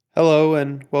Hello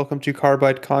and welcome to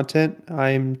Carbide Content.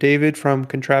 I'm David from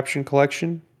Contraption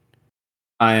Collection.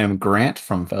 I am Grant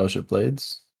from Fellowship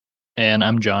Blades. And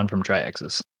I'm John from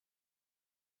Triaxis.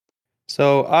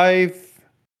 So I've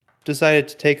decided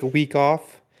to take a week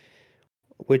off,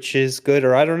 which is good,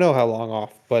 or I don't know how long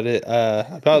off, but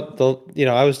I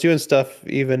was doing stuff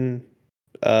even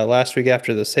last week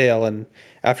after the sale, and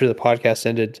after the podcast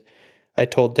ended, I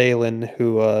told Deylan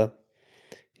who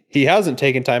he hasn't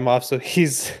taken time off, so he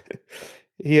said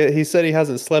he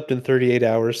hasn't slept in 38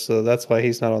 hours, so that's why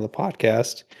he's not on the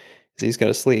podcast. He's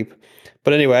gonna sleep.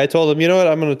 But anyway, I told him, you know what,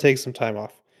 I'm gonna take some time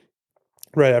off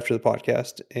right after the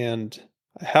podcast, and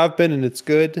I have been, and it's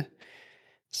good.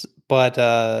 But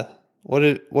what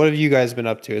have you guys been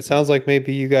up to? It sounds like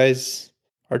maybe you guys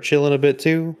are chilling a bit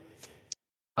too.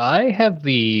 I have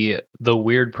the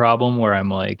weird problem where I'm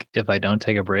like, if I don't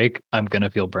take a break, I'm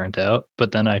gonna feel burnt out.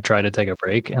 But then I try to take a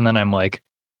break, and then I'm like,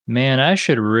 man, I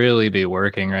should really be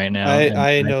working right now. I And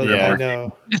I know start that. I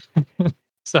working. know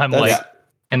So I'm that's like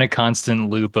in a constant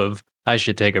loop of I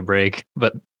should take a break,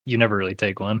 but you never really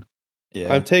take one.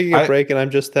 Yeah. I'm taking a break, and I'm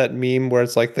just that meme where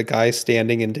it's like the guy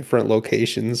standing in different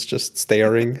locations, just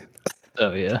staring.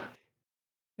 Oh yeah.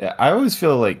 Yeah, I always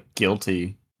feel like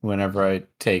guilty whenever I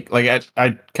take I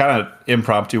kind of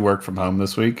impromptu work from home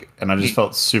this week, and I just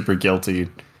felt super guilty.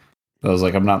 I was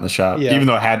like, I'm not in the shop, Yeah. even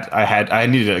though I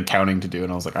needed accounting to do,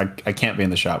 and I was like, I can't be in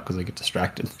the shop because I get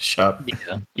distracted in the shop.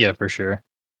 Yeah, for sure.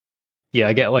 Yeah,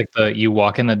 I get like you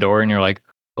walk in the door and you're like,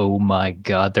 oh my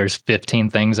God, there's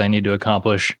 15 things I need to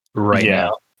accomplish right Yeah.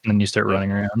 now. And then you start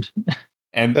running around.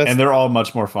 And they're all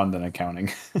much more fun than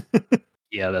accounting.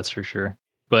 Yeah, that's for sure.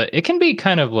 But it can be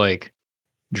kind of like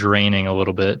draining a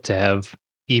little bit to have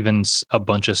even a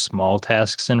bunch of small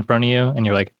tasks in front of you. And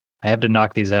you're like, I have to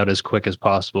knock these out as quick as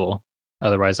possible.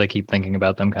 Otherwise, I keep thinking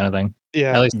about them kind of thing.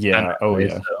 Yeah. At least Yeah. Oh,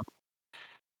 yeah. So.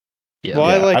 Yeah. Well,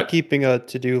 I Yeah, like keeping a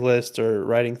to-do list or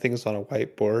writing things on a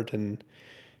whiteboard, and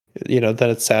then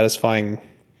it's satisfying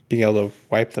being able to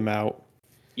wipe them out.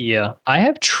 Yeah. I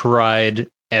have tried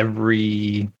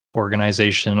every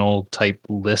organizational type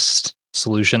list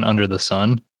solution under the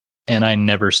sun, and I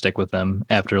never stick with them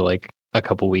after like a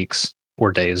couple weeks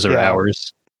or days or Yeah.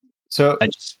 hours. So I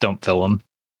just don't fill them.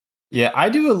 yeah, I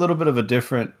do a little bit of a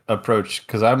different approach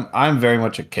because I'm very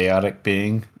much a chaotic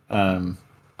being.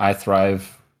 I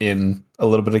thrive in a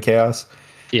little bit of chaos.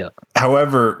 Yeah.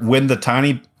 However, when the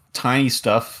tiny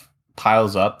stuff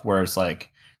piles up, where it's like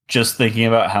just thinking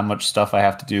about how much stuff I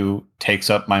have to do takes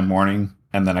up my morning,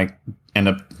 and then I end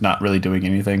up not really doing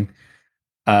anything.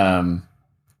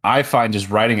 I find just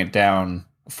writing it down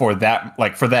for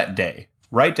that day.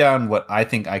 Write down what I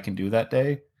think I can do that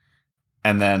day,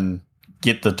 and then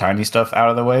get the tiny stuff out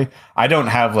of the way. I don't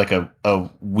have like a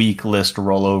week list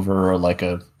rollover or like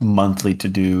a monthly to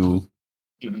do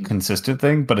consistent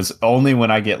thing, but it's only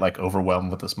when I get like overwhelmed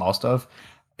with the small stuff.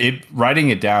 Writing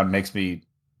it down it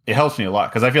helps me a lot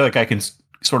because I feel like I can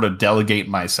sort of delegate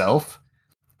myself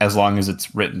as long as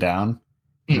it's written down.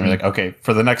 And you're like, okay,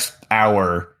 for the next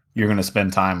hour, you're going to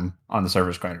spend time on the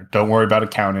service grinder. Don't worry about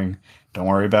accounting. Don't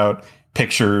worry about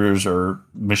pictures or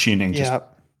machining. Yeah. Just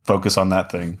focus on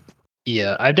that thing.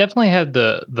 Yeah, I've definitely had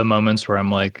the moments where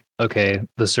I'm like, okay,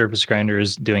 the surface grinder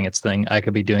is doing its thing. I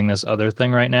could be doing this other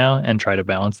thing right now and try to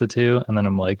balance the two. And then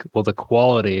I'm like, well, the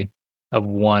quality of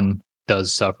one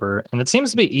does suffer. And it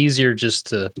seems to be easier just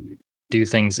to do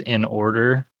things in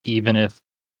order, even if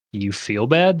you feel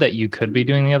bad that you could be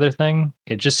doing the other thing.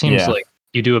 It just seems like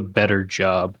you do a better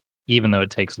job, even though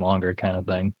it takes longer, kind of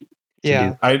thing.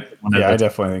 Yeah. I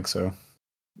definitely think so.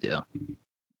 Yeah.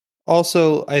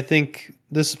 Also, I think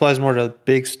this applies more to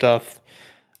big stuff,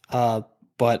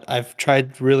 but I've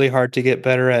tried really hard to get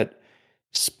better at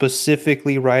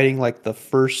specifically writing like the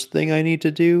first thing I need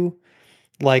to do.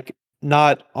 Like,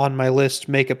 not on my list,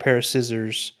 make a pair of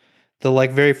scissors. The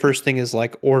like very first thing is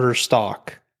like order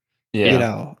stock.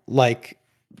 Yeah. Like,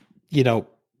 you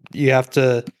have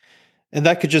to, and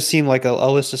that could just seem like a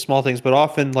list of small things, but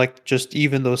often like just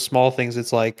even those small things,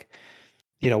 it's like,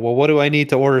 well, what do I need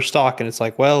to order stock? And it's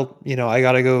like, well, I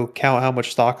got to go count how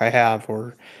much stock I have,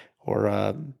 or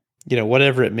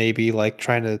whatever it may be, like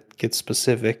trying to get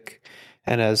specific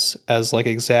and as like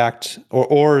exact,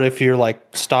 or if you're like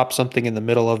stop something in the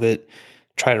middle of it,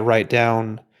 try to write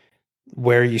down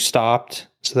where you stopped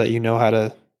so that you know how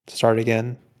to start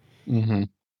again. Mm-hmm.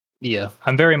 Yeah,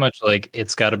 I'm very much like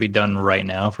it's got to be done right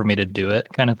now for me to do it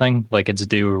kind of thing. Like it's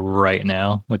due right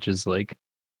now, which is like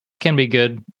can be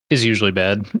good, is usually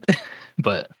bad.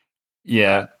 But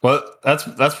yeah, well, that's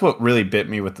what really bit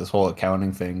me with this whole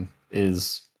accounting thing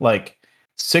is like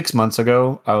 6 months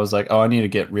ago, I was like, oh, I need to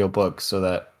get real books so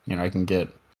that I can get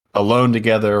a loan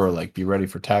together or like be ready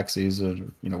for tax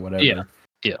season, or, whatever. Yeah.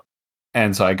 Yeah.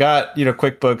 And so I got,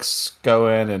 QuickBooks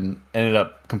going and ended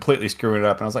up completely screwing it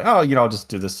up. And I was like, oh, I'll just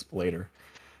do this later.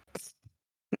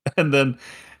 And then,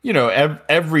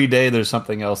 every day there's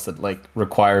something else that like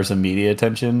requires immediate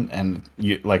attention. And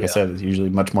like I said, it's usually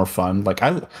much more fun. Like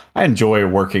I enjoy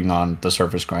working on the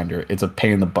surface grinder. It's a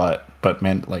pain in the butt, but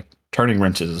man, like turning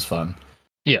wrenches is fun.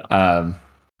 Yeah.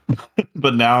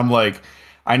 But now I'm like,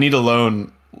 I need a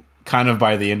loan kind of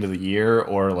by the end of the year,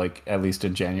 or like at least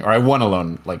in January. Or I want a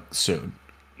loan like soon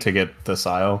to get the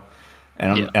SILE.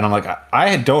 And I'm like,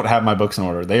 I don't have my books in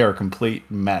order. They are a complete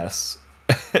mess.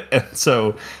 And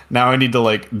so now I need to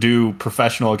like do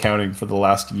professional accounting for the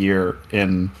last year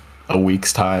in a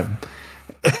week's time.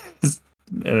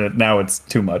 And now it's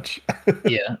too much.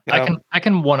 Yeah. I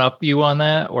can one up you on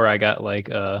that, where I got like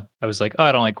I was like, oh,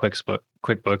 I don't like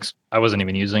QuickBooks. I wasn't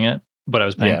even using it, but I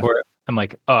was paying for it. I'm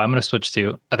like, oh, I'm gonna switch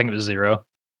to, I think it was Zero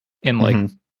in like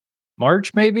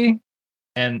March maybe.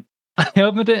 And I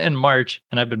opened it in March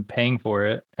and I've been paying for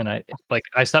it. And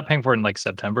I stopped paying for it in like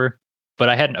September, but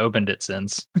I hadn't opened it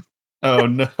since. Oh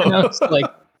no. And I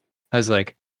was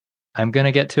like, I'm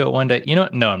gonna get to it one day. You know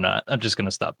what? No, I'm not. I'm just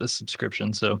gonna stop this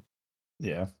subscription. So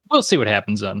Yeah. we'll see what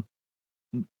happens on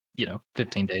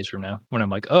 15 days from now, when I'm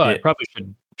like, oh, I probably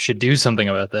should do something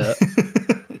about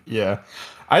that. Yeah.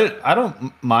 I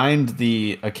don't mind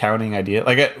the accounting idea.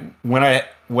 Like when I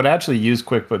would actually use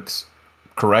QuickBooks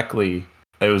correctly,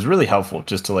 it was really helpful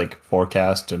just to like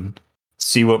forecast and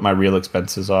see what my real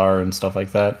expenses are and stuff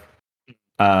like that.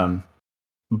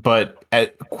 But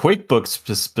at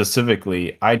QuickBooks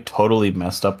specifically, I totally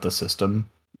messed up the system,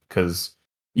 because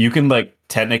you can like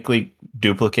technically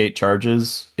duplicate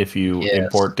charges if you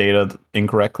import data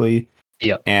incorrectly.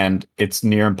 Yeah. And it's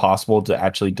near impossible to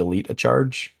actually delete a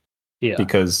charge. Yeah.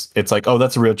 Because it's like, oh,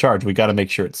 that's a real charge. We got to make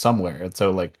sure it's somewhere. And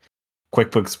so like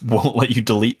QuickBooks won't let you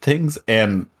delete things.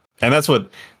 And that's what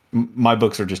my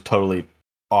books are, just totally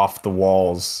off the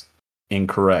walls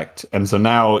incorrect. And so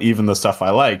now even the stuff I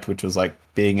liked, which was like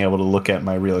being able to look at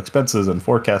my real expenses and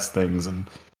forecast things, and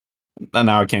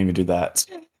now I can't even do that.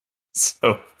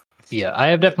 So yeah, I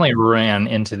have definitely ran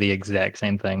into the exact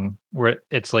same thing, where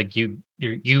it's like you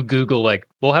Google like,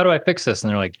 well, how do I fix this? And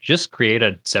they're like, just create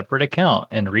a separate account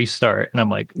and restart. And I'm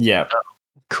like, yeah, oh,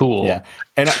 cool. Yeah.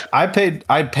 And I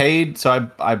paid, so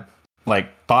I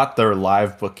like bought their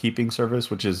live bookkeeping service,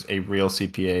 which is a real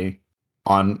CPA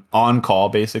on call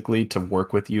basically to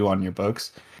work with you on your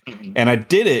books. Mhm. And I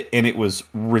did it, and it was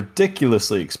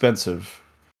ridiculously expensive.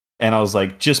 And I was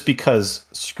like, just because,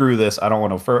 screw this, I don't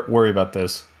want to worry about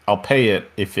this. I'll pay it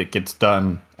if it gets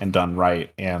done and done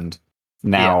right. And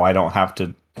now I don't have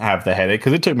to have the headache,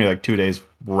 because it took me like 2 days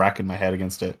racking my head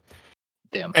against it.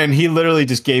 Damn. And he literally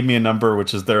just gave me a number,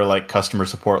 which is their like customer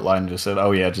support line, and just said,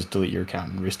 oh yeah, just delete your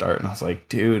account and restart. And I was like,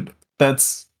 dude,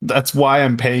 that's why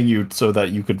I'm paying you, so that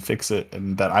you could fix it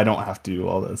and that I don't have to do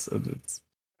all this. And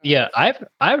Yeah,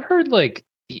 I've heard like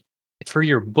for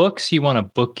your books you want a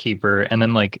bookkeeper, and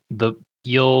then like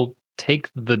you'll take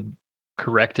the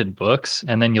corrected books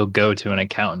and then you'll go to an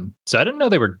accountant. So I didn't know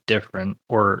they were different,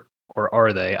 or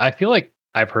are they? I feel like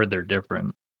I've heard they're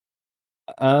different.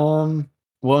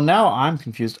 Well, now I'm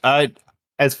confused.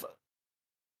 As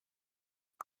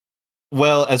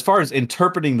far as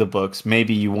interpreting the books,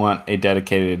 maybe you want a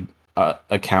dedicated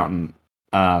accountant.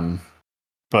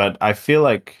 But I feel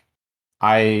like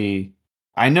I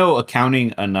know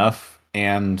accounting enough,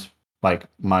 and like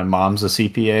my mom's a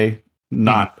CPA,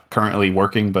 not currently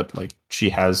working, but like she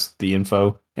has the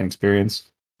info and experience.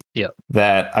 Yeah.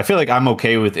 That I feel like I'm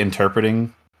okay with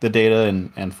interpreting the data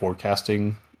and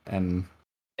forecasting and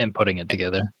putting it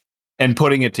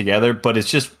together. But it's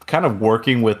just kind of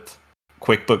working with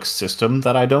QuickBooks system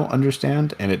that I don't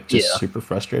understand, and it's just super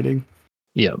frustrating.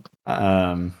 Yeah.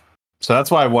 So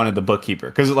that's why I wanted the bookkeeper,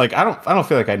 because like I don't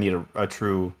feel like I need a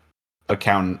true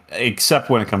accountant, except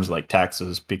when it comes to like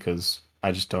taxes, because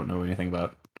I just don't know anything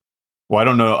about. Well, I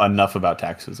don't know enough about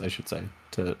taxes, I should say,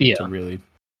 to really,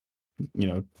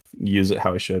 use it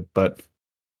how I should. But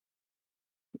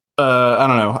I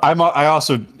don't know.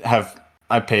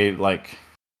 I pay like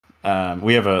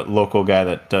we have a local guy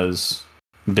that does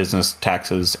business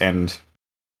taxes, and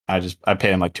I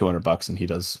pay him like $200, and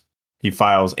he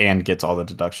files and gets all the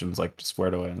deductions like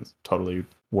squared away, and it's totally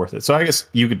worth it. So I guess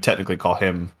you could technically call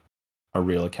him a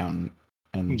real accountant.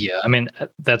 And yeah, I mean,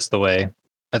 that's the way.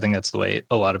 I think that's the way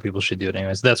a lot of people should do it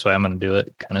anyways. That's why I'm going to do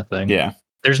it, kind of thing. Yeah.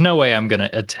 There's no way I'm going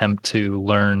to attempt to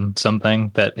learn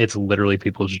something that it's literally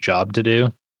people's job to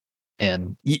do.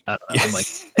 And I don't know, I'm like,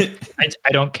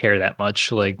 I don't care that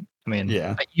much. Like, I mean,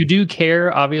 you do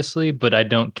care, obviously, but I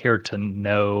don't care to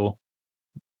know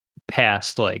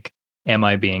past like, am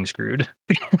I being screwed?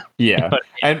 Yeah.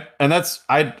 And that's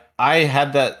I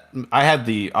had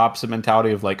the opposite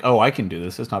mentality of like, oh, I can do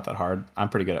this. It's not that hard. I'm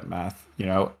pretty good at math,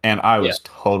 and I Yeah. was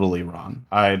totally wrong.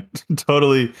 I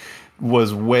totally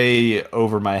was way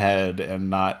over my head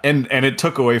and not and it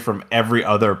took away from every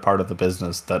other part of the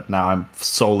business that now I'm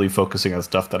solely focusing on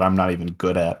stuff that I'm not even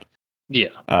good at.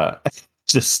 Yeah.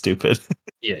 Just stupid.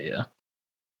 Yeah.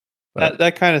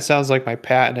 That kind of sounds like my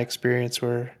patent experience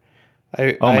where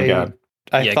I Oh my God.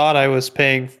 I Yeah. thought I was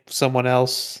paying someone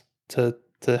else to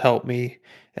help me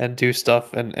and do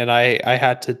stuff, and I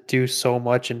had to do so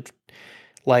much and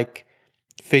like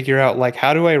figure out like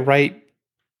how do I write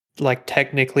like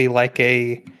technically like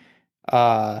a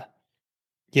uh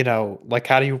like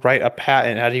how do you write a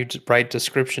patent? How do you write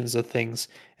descriptions of things?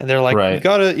 And they're like, you Right.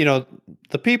 gotta,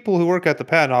 the people who work at the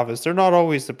patent office, they're not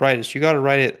always the brightest. You gotta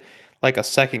write it like a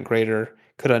second grader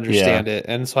could Yeah. understand it.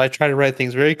 And so I try to write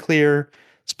things very clear,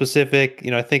 specific.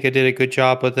 I think I did a good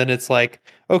job, but then it's like,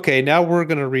 okay, now we're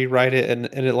gonna rewrite it, and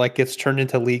it like gets turned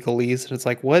into legalese, and it's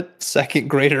like, what second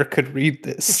grader could read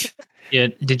this? Yeah.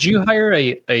 Did you hire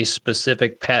a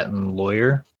specific patent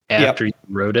lawyer after you Yep.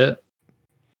 wrote it?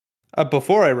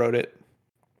 Before I wrote it.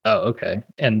 Oh, okay.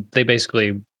 And they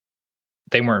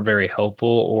weren't very helpful,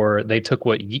 or they took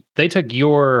they took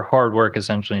your hard work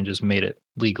essentially and just made it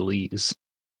legalese.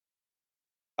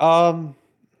 Um,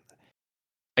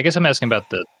 I guess I'm asking about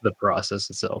the process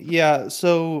itself. yeah,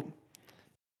 so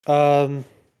um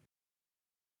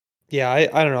yeah,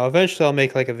 I don't know. Eventually I'll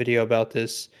make like a video about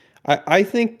this. I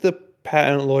think the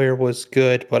patent lawyer was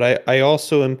good, but I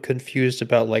also am confused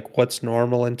about like what's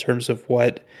normal in terms of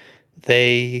what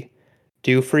they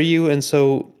do for you. And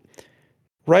so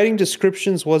writing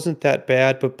descriptions wasn't that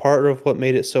bad, but part of what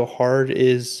made it so hard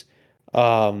is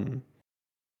um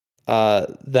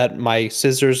that my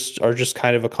scissors are just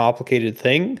kind of a complicated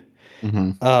thing.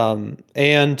 Mm-hmm.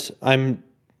 And I'm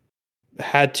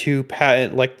had to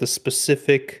patent like the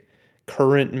specific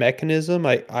current mechanism.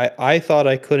 I thought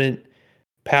I couldn't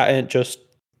patent just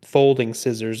folding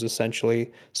scissors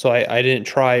essentially. So I didn't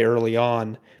try early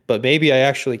on, but maybe I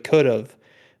actually could have.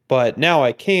 But now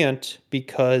I can't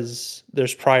because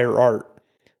there's prior art.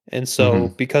 And so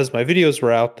Mm-hmm. because my videos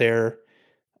were out there,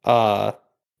 uh,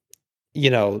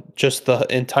 just the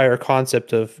entire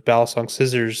concept of Balisong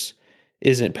scissors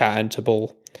isn't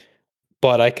patentable,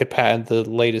 but I could patent the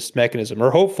latest mechanism, or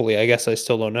hopefully, I guess I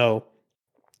still don't know.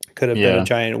 Could have been a Yeah.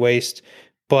 giant waste,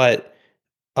 but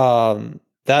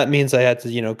that means I had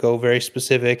to, go very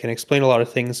specific and explain a lot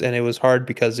of things, and it was hard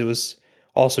because it was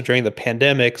also during the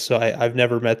pandemic, so I've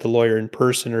never met the lawyer in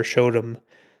person or showed him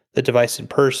the device in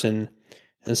person,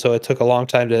 and so it took a long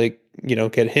time to,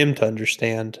 get him to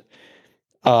understand.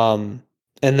 Um,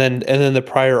 and then the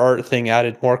prior art thing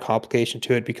added more complication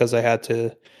to it because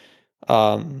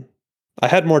um, I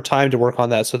had more time to work on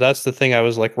that. So that's the thing I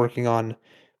was like working on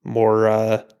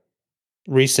more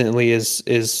recently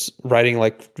is writing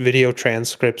like video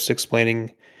transcripts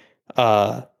explaining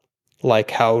uh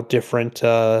like how different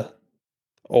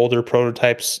older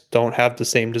prototypes don't have the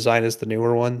same design as the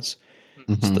newer ones,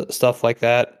 Mm-hmm. stuff like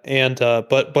that. And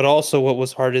but also what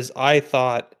was hard is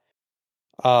um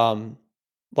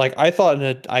I thought in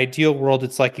an ideal world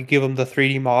it's like you give them the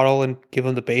 3D model and give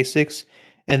them the basics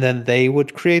and then they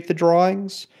would create the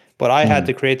drawings, but I had Mm-hmm.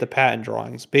 to create the pattern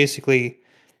drawings basically,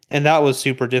 and that was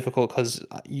super difficult cuz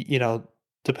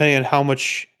depending on how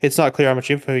much, it's not clear how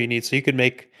much info you need, so you could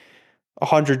make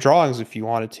 100 drawings if you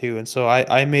wanted to. And so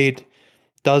I made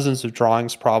dozens of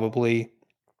drawings probably,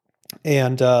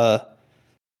 and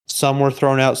some were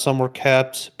thrown out, some were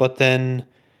kept, but then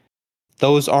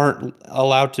those aren't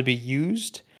allowed to be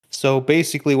used. So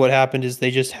basically, what happened is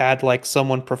they just had like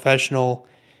someone professional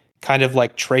kind of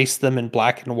like trace them in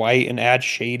black and white and add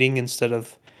shading instead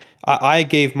of. I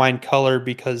gave mine color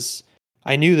because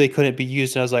I knew they couldn't be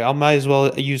used, and I was like, I might as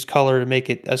well use color to make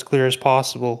it as clear as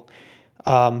possible.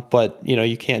 But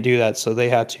you can't do that, so they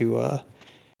had to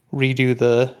redo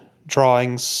the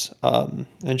drawings and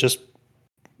just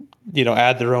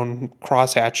add their own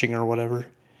cross hatching or whatever.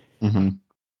 Mm-hmm.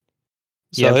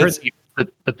 Yeah, So I've heard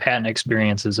it's the patent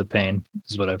experience is a pain,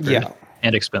 is what I've heard, yeah.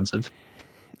 and expensive.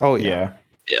 Oh yeah. Yeah.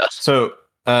 Yeah. So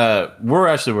we're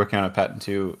actually working on a patent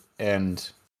too, and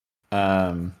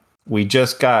we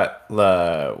just got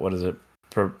what is it?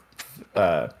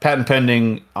 Patent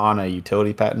pending on a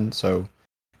utility patent. So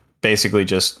basically,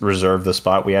 just reserve the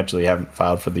spot. We actually haven't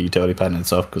filed for the utility patent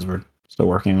itself because we're still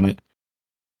working on it.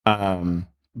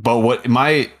 But what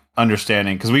my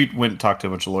understanding, because we went and talked to a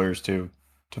bunch of lawyers too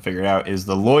to figure it out, is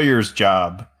the lawyer's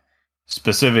job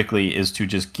specifically is to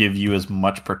just give you as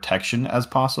much protection as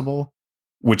possible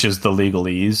which is the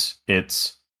legalese.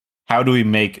 It's how do we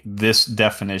make this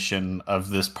definition of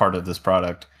this part of this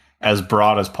product as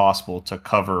broad as possible to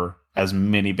cover as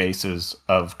many bases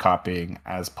of copying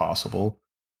as possible.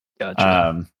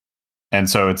 Gotcha. And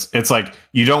so it's like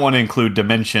you don't want to include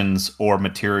dimensions or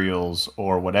materials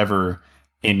or whatever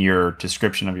in your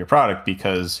description of your product,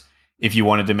 because if you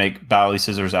wanted to make Bally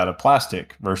scissors out of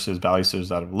plastic versus Bally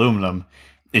scissors out of aluminum,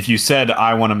 if you said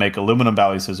I want to make aluminum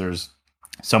Bally scissors,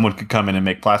 someone could come in and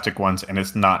make plastic ones and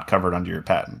it's not covered under your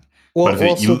patent. But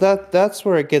if So you that's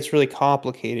where it gets really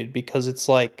complicated because it's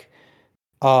like,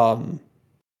 um,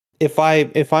 if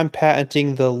I'm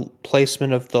patenting the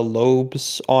placement of the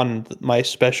lobes on my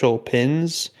special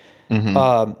pins,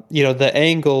 Mhm. the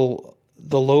angle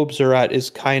the lobes are at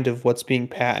is kind of what's being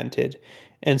patented,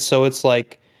 and so it's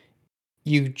like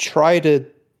you try to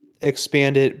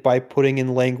expand it by putting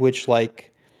in language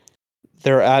like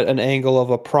they're at an angle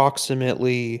of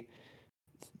approximately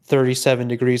 37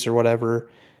 degrees or whatever.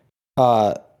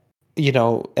 Uh,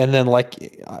 and then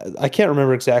like I can't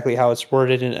remember exactly how it's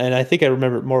worded, and I think I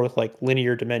remember it more with like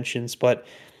linear dimensions, but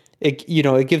it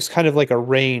gives kind of like a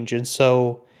range, and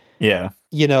so yeah.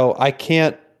 I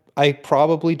can't, I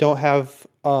probably don't have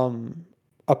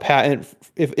a patent.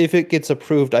 If it gets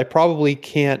approved, I probably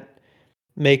can't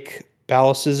make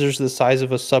ballast scissors the size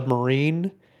of a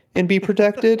submarine and be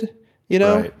protected, you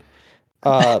know? Right.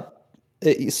 Uh,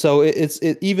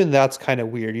 even that's kind of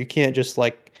weird. You can't just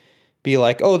like be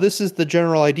like, oh, this is the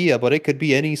general idea, but it could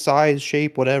be any size,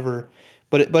 shape, whatever.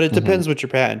 But it Mhm. depends what you're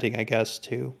patenting, I guess,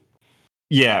 too.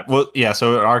 Yeah, well, yeah.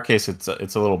 So in our case, it's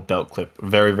a little belt clip,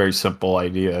 very very simple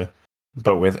idea,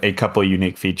 but with a couple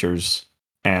unique features.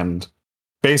 And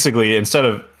basically, instead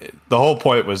of the whole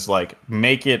point was like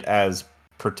make it as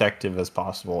protective as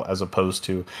possible, as opposed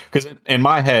to because in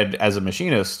my head as a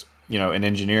machinist, in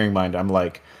engineering mind, I'm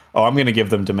like, oh, I'm going to give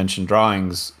them dimension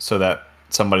drawings so that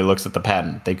somebody looks at the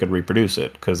patent, they could reproduce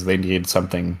it because they need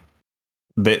something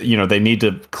they need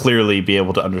to clearly be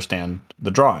able to understand the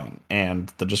drawing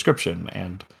and the description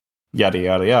and yada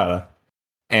yada yada.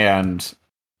 And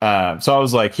so I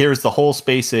was like, here's the whole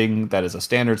spacing that is a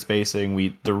standard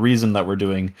spacing. The reason that we're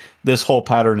doing this whole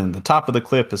pattern in the top of the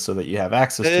clip is so that you have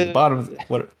access to the Uh, bottom of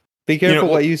what be careful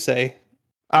what you say.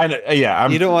 I know, yeah,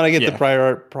 You don't want to get the yeah, prior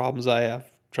art problems I have.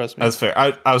 Trust me. that's fair.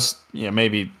 I was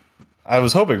maybe I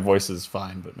was hoping voice is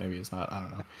fine, but maybe it's not. I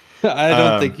don't know. I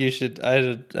don't Um, think you should. I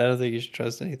don't think you should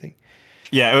trust anything.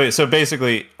 Yeah, wait, so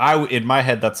basically, in my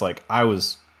head, that's like I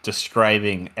was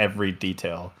describing every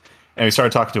detail, and we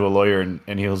started talking to a lawyer,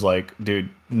 and he was like, "Dude,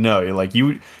 no, you're like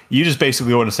you just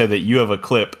basically want to say that you have a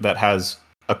clip that has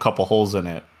a couple holes in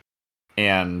it,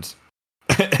 and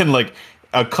and like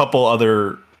a couple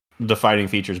other defining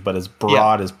features, but as Yeah.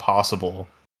 broad as possible,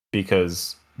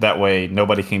 because that way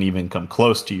nobody can even come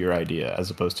close to your idea,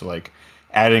 as opposed to like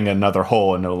adding another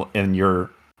hole and your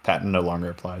patent no longer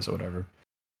applies or whatever."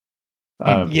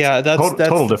 It's Yeah, that's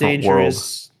total the different danger world.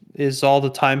 is all the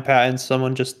time patents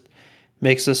someone just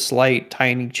makes a slight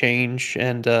tiny change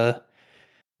and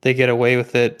they get away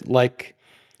with it. Like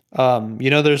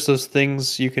there's those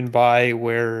things you can buy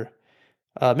where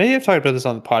maybe I've talked about this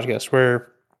on the podcast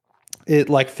where it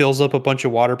like fills up a bunch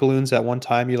of water balloons at one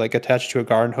time. You like attach to a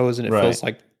garden hose and it Right. fills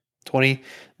like 20.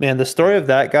 Man, the story of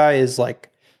that guy is like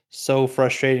so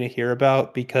frustrating to hear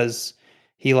about because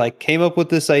he like came up with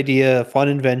this idea, fun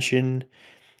invention,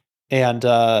 and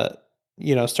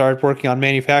started working on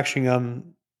manufacturing them.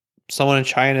 Someone in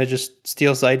China just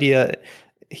steals the idea.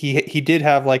 He did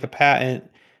have like a patent,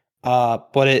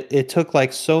 but it took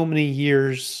like so many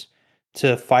years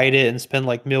to fight it and spend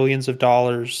like millions of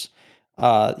dollars.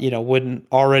 When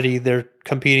already they're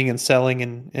competing and selling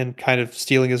and kind of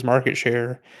stealing his market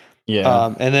share.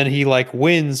 Yeah. And then he like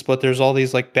wins, but there's all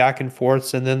these like back and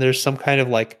forths, and then there's some kind of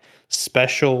like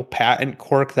special patent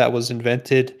quirk that was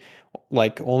invented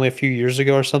like only a few years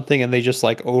ago or something, and they just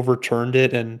like overturned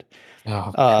it, and Oh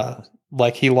uh god.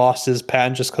 like he lost his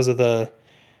patent just because of the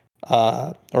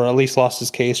or at least lost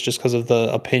his case just because of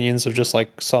the opinions of just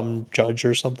like some judge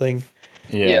or something.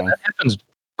 Yeah, Yeah. that happens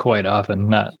quite often.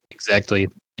 Not exactly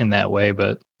in that way,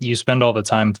 but you spend all the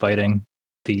time fighting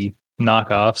the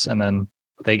knockoffs, and then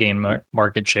they gain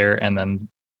market share. And then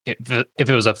if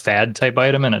it was a fad type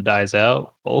item and it dies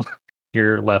out, well,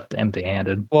 you're left empty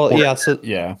handed. Well, Or yeah, so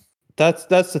Yeah. that's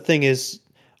the thing is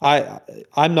I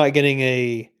I'm not getting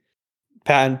a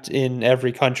patent in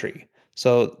every country.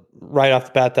 So right off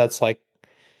the bat that's like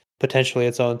potentially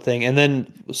its own thing. And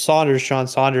then John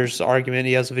Saunders' argument,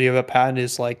 he has a video about patent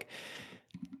is like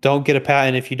don't get a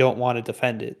patent if you don't want to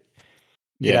defend it.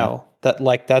 Yeah.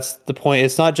 That's the point.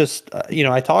 It's not just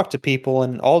I talk to people,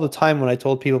 and all the time when I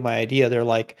told people my idea, they're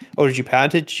like, "Oh, did you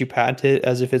patent it? Did you patent it?"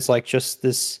 As if it's like just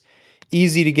this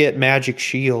easy to get magic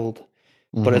shield,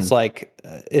 but Hmm. it's like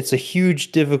it's a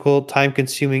huge, difficult, time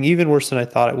consuming, even worse than I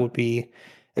thought it would be,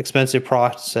 expensive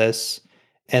process.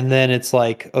 And then it's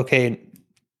like, okay,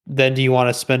 then do you want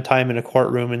to spend time in a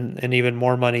courtroom and even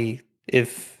more money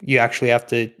if you actually have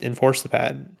to enforce the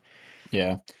patent?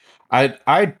 Yeah.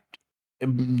 I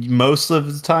most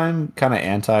of the time kind of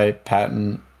anti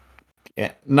patent.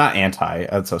 Not anti,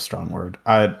 that's a strong word.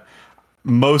 I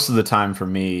Most of the time for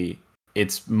me,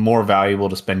 it's more valuable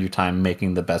to spend your time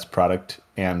making the best product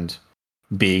and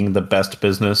being the best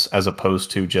business as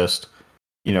opposed to just,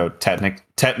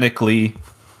 technically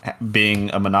being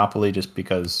a monopoly just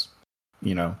because,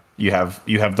 you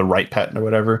have the right patent or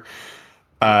whatever.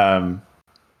 Um,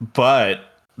 but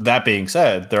that being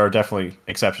said, there are definitely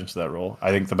exceptions to that rule.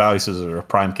 I think the Valley Scissors are a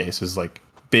prime case, is like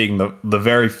being the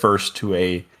very first to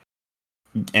a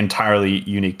entirely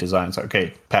unique design. It's like,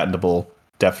 okay, patentable,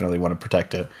 definitely want to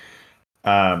protect it.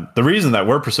 The reason that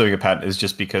we're pursuing a patent is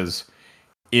just because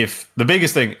if the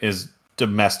biggest thing is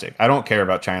domestic, I don't care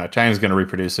about China. China's going to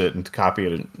reproduce it and copy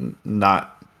it, and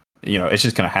not, it's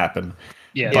just going to happen.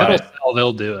 Yeah, Yeah. it'll But sell.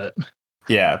 They'll do it.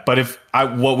 yeah, but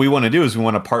what we want to do is we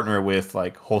want to partner with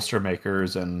like holster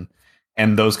makers and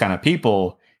those kind of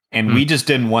people, and Hmm. we just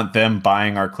didn't want them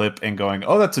buying our clip and going,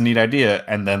 "Oh, that's a neat idea,"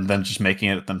 and then just making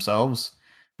it themselves.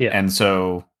 Yeah. And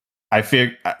so I feel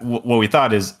what we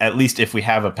thought is, at least if we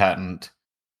have a patent,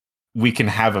 we can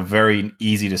have a very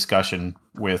easy discussion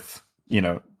with,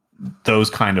 those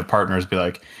kind of partners. Be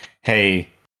like, hey,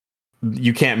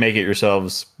 you can't make it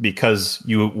yourselves because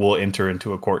you will enter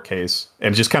into a court case,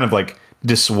 and just kind of like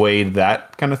dissuade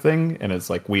that kind of thing. And it's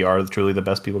like, we are truly the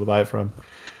best people to buy it from.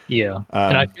 Yeah.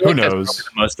 And I feel Who like that's probably knows?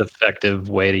 the most effective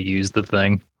way to use the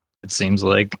thing. It seems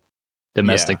like Yeah.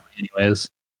 domestic, anyways.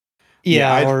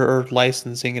 Yeah. Yeah, or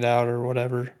licensing it out or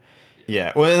whatever.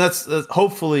 Yeah. Well, and that's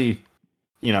hopefully,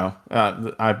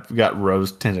 I've got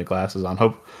rose tinted glasses on.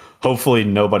 Hopefully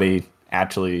nobody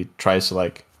actually tries to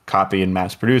like copy and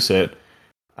mass produce it,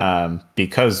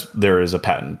 because there is a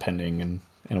patent pending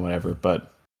and whatever.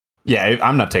 But yeah,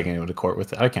 I'm not taking anyone to court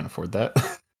with it. I can't afford that.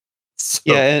 So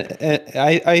Yeah, and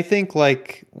I think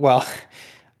like, well,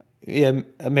 yeah,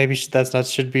 maybe that's not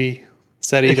should be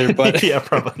said either, but yeah,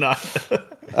 probably not.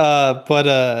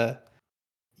 but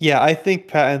yeah, I think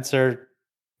patents are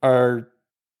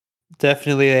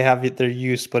definitely, they have their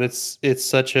use, but it's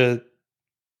such a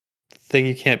thing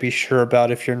you can't be sure about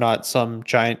if you're not some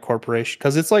giant corporation,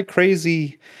 because it's like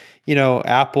crazy,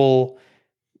 Apple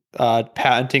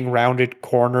patenting rounded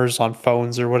corners on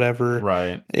phones or whatever.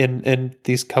 Right. In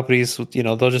these companies,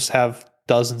 they'll just have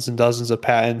dozens and dozens of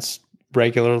patents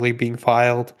regularly being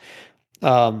filed.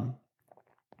 Um,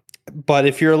 but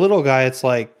if you're a little guy, it's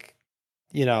like,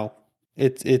 you know,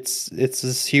 it's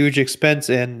this huge expense,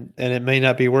 and it may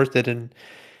not be worth it. And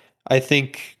I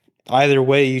think either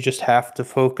way, you just have to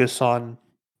focus on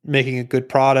making a good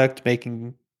product,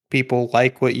 making people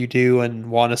like what you do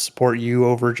and want to support you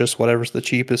over just whatever's the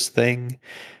cheapest thing.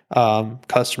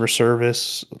 Customer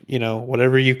service,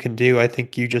 whatever you can do. I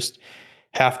think you just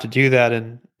have to do that.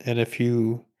 And if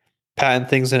you patent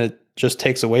things and it just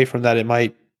takes away from that, it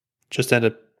might just end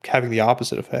up having the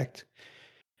opposite effect.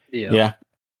 Yeah. Yeah.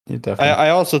 Yeah, I, definitely. I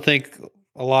also think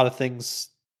a lot of things,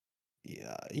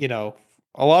 yeah,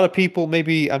 a lot of people,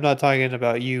 maybe I'm not talking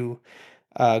about you,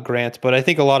 Grant, but I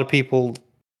think a lot of people,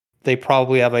 they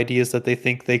probably have ideas that they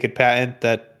think they could patent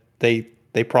that they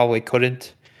probably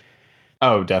couldn't.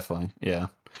 Oh, definitely. Yeah.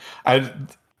 I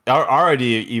our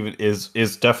idea even is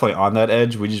definitely on that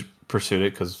edge. We just pursued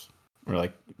it because we're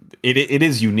like, it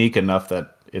is unique enough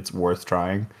that it's worth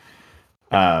trying.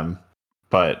 Um,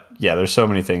 but yeah, there's so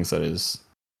many things that is,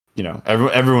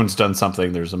 everyone's done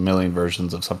something. There's a million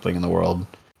versions of something in the world.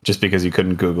 Just because you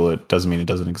couldn't Google it doesn't mean it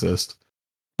doesn't exist.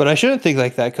 But I shouldn't think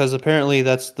like that, because apparently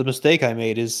that's the mistake I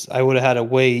made. Is I would have had a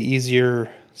way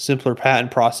easier, simpler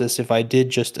patent process if I did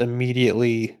just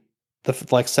immediately,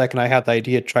 like second I had the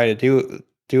idea, try to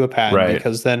do a patent, Right.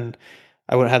 because then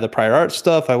I wouldn't have the prior art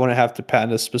stuff. I wouldn't have to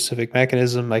patent a specific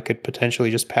mechanism. I could potentially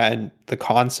just patent the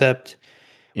concept,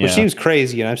 which Yeah. seems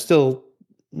crazy, and I'm still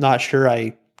not sure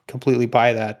I completely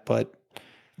buy that. But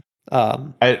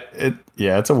um,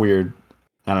 Yeah, it's a weird,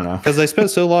 I don't know. because I spent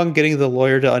so long getting the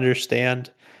lawyer to understand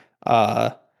uh,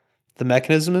 the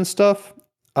mechanism and stuff,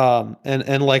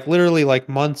 and like literally like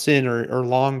months in or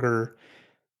longer,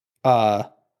 uh,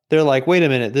 they're like, wait a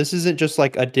minute, this isn't just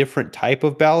like a different type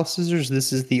of ballast scissors.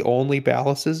 This is the only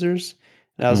ballast scissors.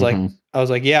 And I was like,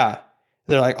 Hmm. yeah.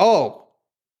 They're like, oh,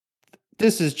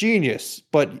 this is genius,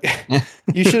 but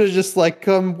you should have just like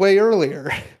come way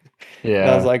earlier. And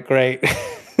I was Yeah. like, great.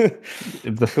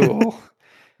 Cool.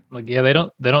 Like, yeah,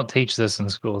 they don't teach this in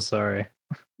school. Sorry.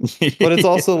 But it's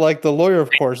also like the lawyer, of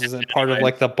course, isn't part of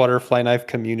like the butterfly knife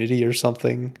community or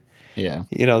something. Yeah.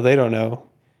 They don't know.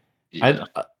 Yeah.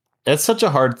 That's such a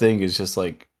hard thing. Is just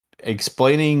like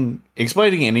explaining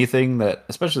anything that,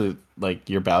 especially like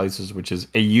your values, which is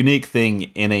a unique thing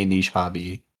in a niche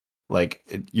hobby. Like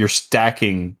you're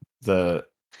stacking the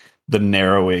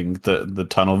narrowing, the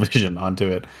tunnel vision onto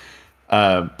it.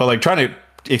 But like trying to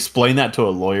explain that to a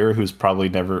lawyer who's probably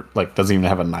never like doesn't even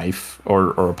have a knife or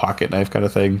a pocket knife kind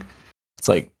of thing. It's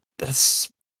like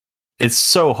it's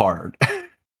so hard.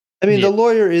 I mean, Yeah. the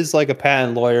lawyer is like a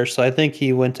patent lawyer, so I think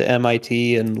he went to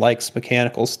MIT and likes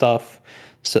mechanical stuff.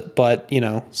 So, but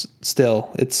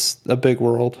still, it's a big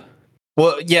world.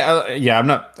 Well, yeah. I'm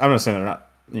not saying they're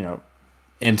not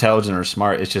intelligent or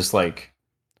smart. It's just like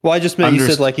Well, I just meant you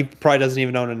said underst- like he probably doesn't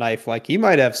even own a knife. Like he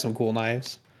might have some cool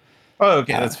knives. Oh,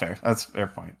 okay, Uh, that's fair. That's a fair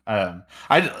point.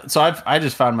 I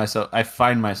just find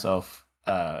myself,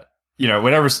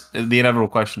 whenever the inevitable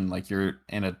question, like you're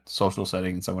in a social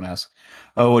setting and someone asks,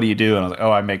 "Oh, what do you do?" and I was like,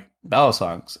 "Oh, I make ballad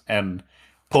songs," and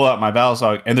pull out my ballad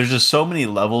song, and there's just so many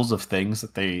levels of things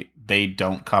that they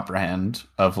don't comprehend.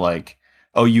 Of like,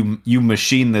 oh, you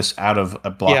machine this out of a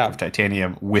block yeah, of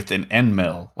titanium with an end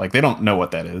mill. Like they don't know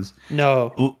what that is.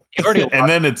 no, You've already And lost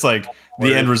then it's like the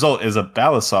words. end result is a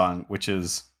ballast song, which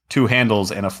is two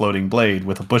handles and a floating blade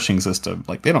with a bushing system.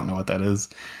 Like they don't know what that is.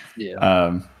 Yeah.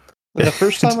 Um, the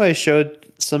first time I showed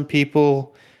some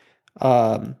people,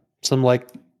 some like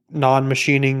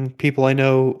non-machining people I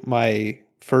know, my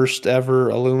first ever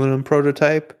aluminum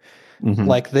prototype, mhm.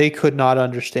 like they could not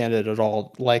understand it at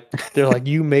all. Like they're like,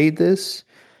 "You made this?"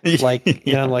 Like, and I'm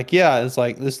Yeah, like, "Yeah." It's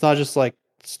like it's not just like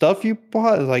stuff you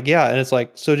bought. It's like, "Yeah," and it's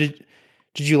like, "So did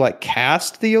you like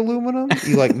cast the aluminum?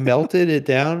 You like melted it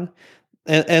down?"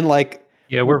 And like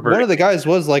Yeah, we're one of the vertically. guys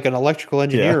was like an electrical yeah,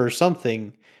 engineer or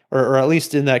something, or at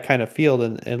least in that kind of field,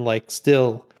 and like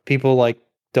still people like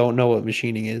don't know what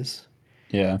machining is.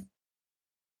 yeah.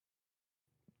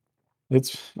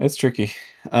 It's tricky.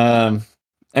 Um,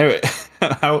 anyway,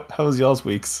 how was y'all's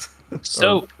weeks? Or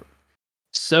Soap.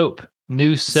 Soap.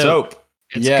 New soap. soap?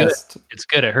 It's good. Yes, It's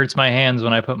good. It hurts my hands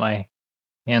when I put my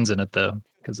hands in it though,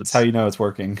 because that's how it's you know it's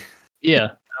working. yeah.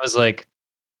 I was like,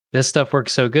 this stuff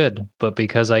works so good, but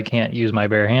because I can't use my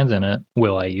bare hands in it,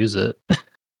 will I use it?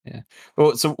 Yeah.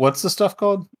 Well, so what's the stuff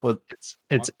called? What?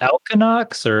 It's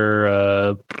Alkanox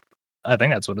or I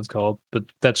think that's what it's called, but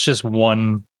that's just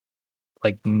one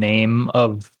like name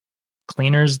of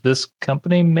cleaners this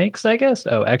company makes, I guess.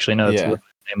 Oh, actually, no, it's Yeah, literally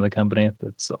the name of the company.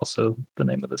 That's also the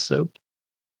name of the soap.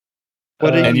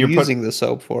 What are and you you're put. using the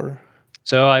soap for?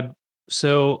 So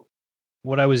so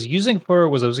what I was using for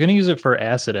was I was going to use it for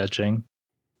acid etching,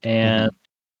 and Mhm.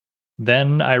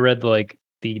 then I read like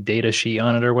the data sheet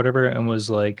on it or whatever, and was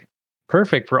like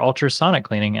perfect for ultrasonic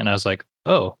cleaning, and I was like,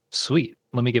 oh, sweet,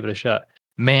 let me give it a shot.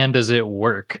 Man, does it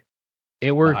work!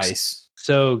 It works Nice.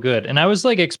 so good. And I was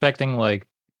like expecting like,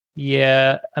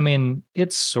 yeah, I mean,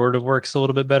 it sort of works a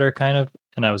little bit better, kind of.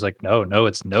 And I was like, no,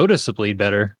 it's noticeably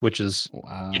better, which is,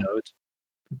 Wow. it's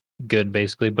good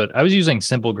basically. But I was using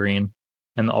Simple Green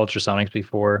and the ultrasonics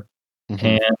before. Hmm.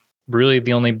 And really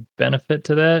the only benefit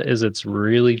to that is it's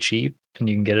really cheap and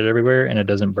you can get it everywhere and it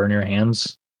doesn't burn your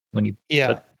hands when you touch.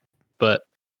 Yeah, But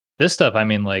this stuff, I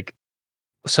mean, like,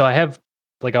 so I have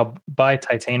like I'll buy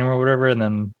titanium or whatever, and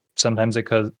then sometimes it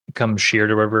comes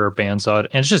sheared or whatever or bandsawed,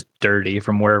 and it's just dirty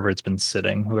from wherever it's been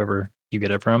sitting, whoever you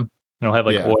get it from. And it'll have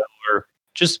like Yeah. oil or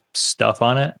just stuff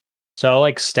on it. So I'll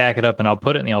like stack it up and I'll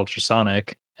put it in the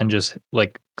ultrasonic and just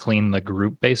like clean the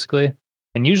group basically.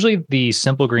 And usually the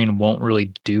simple green won't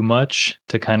really do much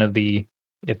to kind of the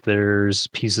if there's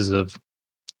pieces of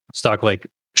stock like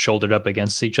shouldered up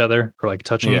against each other or like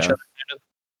touching each Yeah. other.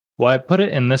 Well, I put it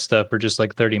in this stuff for just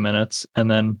like 30 minutes and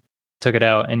then took it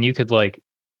out and you could like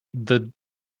the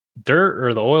dirt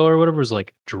or the oil or whatever was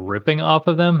like dripping off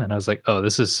of them and I was like, "Oh,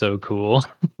 this is so cool.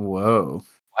 Whoa.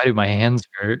 Why do my hands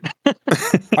hurt?"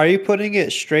 are you putting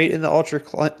it straight in the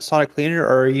ultrasonic cleaner,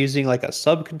 or are you using like a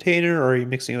sub container, or are you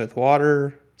mixing it with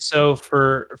water? So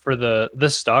for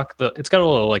this stock, it's got a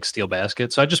little like steel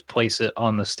basket. So I just place it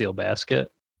on the steel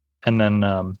basket and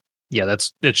then yeah,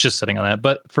 it's just sitting on that.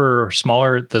 But for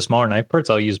the smaller knife parts,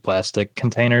 I'll use plastic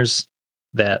containers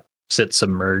that sit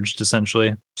submerged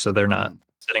essentially, so they're not Mm.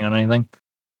 sitting on anything.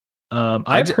 I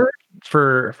I've j- heard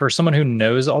for someone who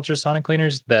knows ultrasonic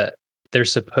cleaners that they're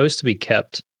supposed to be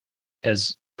kept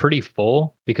as pretty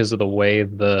full because of the way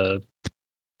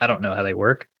I don't know how they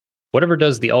work. Whatever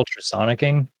does the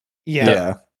ultrasonicking, Yeah,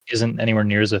 yeah. isn't anywhere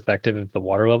near as effective if the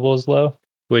water level is low,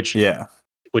 which Yeah.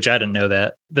 I didn't know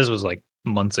that. This was like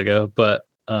months ago, but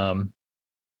and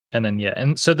then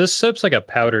and so this soap's like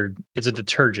it's a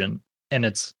detergent, and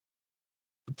it's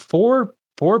 4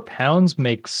 pounds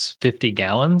makes 50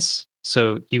 gallons.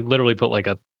 So you literally put like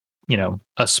a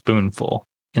spoonful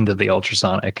into the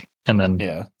ultrasonic, and then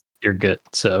Yeah. you're good.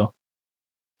 So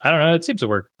I don't know. It seems to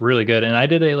work really good. And I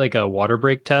did a water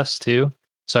break test too.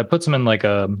 So I put some in like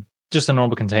just a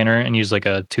normal container and used like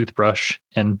a toothbrush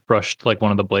and brushed like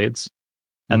one of the blades,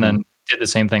 and then did the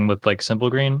same thing with like Simple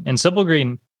Green. And Simple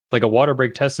Green, like a water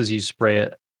break test, is you spray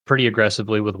it pretty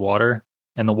aggressively with water,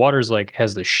 and the water's like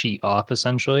has the sheet off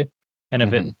essentially. And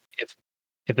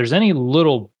if there's any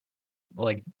little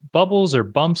like bubbles or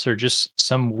bumps or just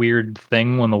some weird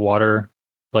thing when the water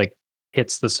like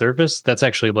hits the surface, that's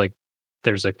actually like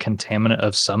there's a contaminant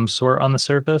of some sort on the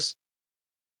surface.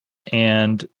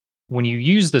 And when you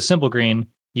use the Simple Green,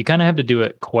 you kind of have to do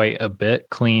it quite a bit,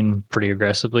 clean pretty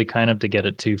aggressively, kind of to get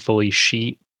it to fully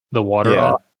sheet the water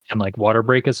Yeah. off and like water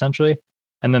break essentially.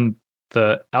 And then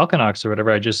the Alkanox or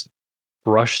whatever, I just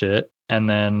brushed it, and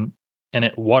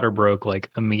it water broke like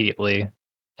immediately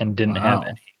and didn't have Wow.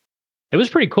 any. It was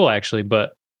pretty cool actually,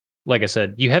 but like I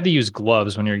said, you have to use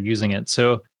gloves when you're using it.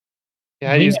 So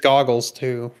Yeah, I use goggles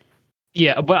too.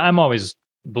 yeah, but I'm always,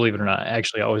 believe it or not,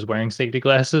 actually always wearing safety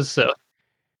glasses. So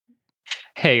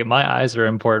hey, my eyes are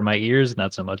important, my ears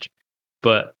not so much.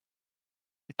 But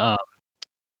um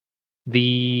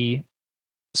the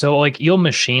so like you'll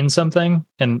machine something,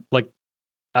 and like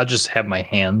I'll just have my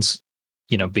hands,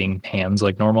 being hands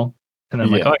like normal. And then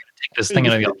I'm like, oh, I Yeah. gotta take this thing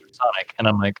out of the ultrasonic. And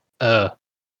I'm like,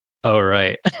 all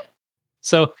right.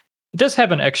 So it does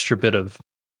have an extra bit of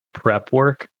prep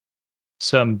work.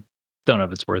 So I don't know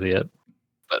if it's worth it yet.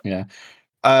 But Yeah.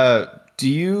 Do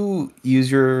you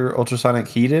use your ultrasonic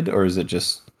heated or is it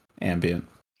just ambient?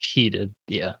 heated,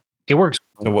 yeah. It works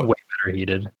So what? way better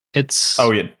heated. It's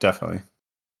Oh yeah, definitely.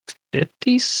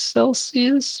 50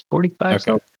 Celsius, 45 Okay.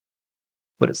 Celsius.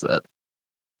 What is that?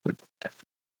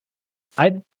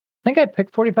 I think I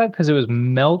picked 45 because it was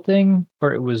melting,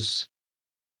 or it was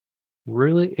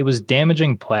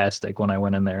damaging plastic when I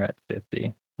went in there at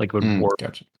 50. Like it would warp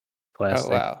Gotcha. Oh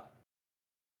plastic. wow.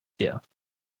 Yeah.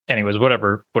 Anyways,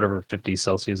 whatever 50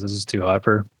 Celsius is too hot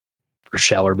for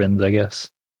shower bins, I guess.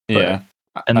 Yeah.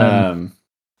 And then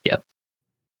yeah.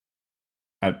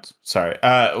 Sorry.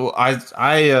 Well,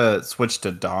 I switched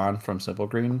to Dawn from Simple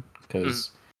Green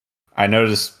because I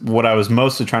noticed what I was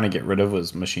mostly trying to get rid of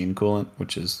was machine coolant,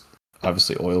 which is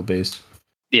obviously oil based.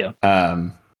 Yeah.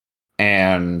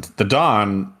 And the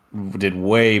Dawn did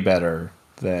way better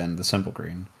than the Simple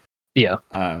Green. Yeah.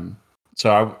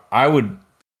 So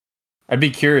I'd be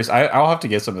curious. I'll have to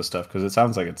get some of this stuff because it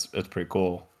sounds like it's pretty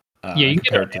cool. Yeah, you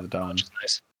compared get to the Dawn. which is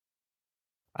nice.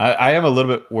 I am a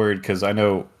little bit worried because I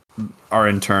know our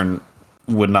intern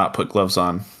would not put gloves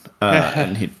on,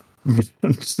 and he'd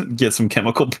get some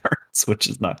chemical burns, which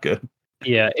is not good.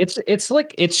 Yeah, it's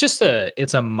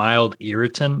a mild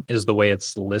irritant is the way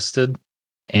it's listed,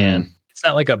 and it's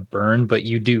not like a burn, but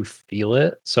you do feel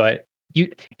it. So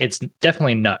it's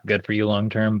definitely not good for you long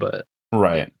term. But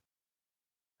Right.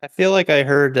 I feel like I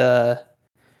heard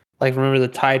like remember the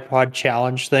Tide Pod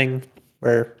challenge thing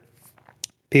where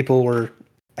people were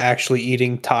actually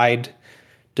eating Tide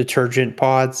detergent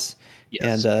pods.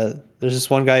 yes, And there's this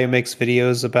one guy who makes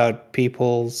videos about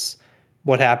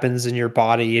what happens in your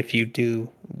body if you do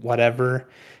whatever.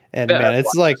 And man, I've it's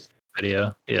watched like this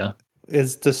video. Yeah,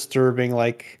 it's disturbing.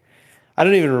 Like I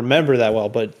don't even remember that well,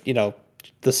 but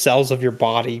the cells of your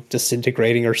body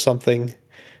disintegrating or something,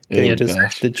 getting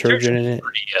Gosh. detergent in it.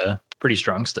 pretty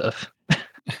strong stuff.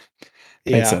 Makes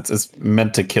Yeah. sense. It's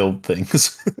meant to kill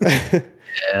things.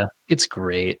 Yeah, it's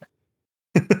great.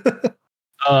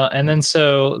 And then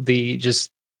so the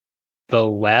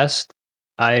last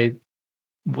I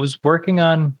was working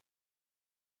on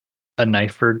a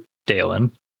knife for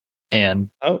Deylan, and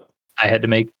Oh, I had to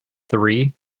make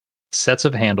 3 sets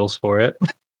of handles for it.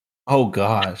 Oh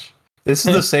gosh. This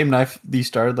is the same knife you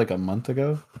started like a month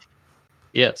ago?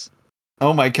 Yes.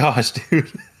 Oh my gosh,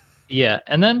 dude. Yeah,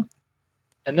 and then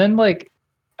like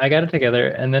I got it together,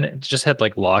 and then it just had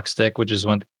like lock stick, which is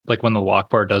when the lock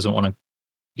bar doesn't want to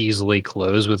easily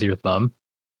close with your thumb.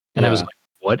 And I was Yeah. like,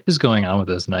 what is going on with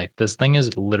this knife? This thing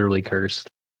is literally cursed.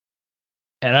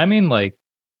 And I mean like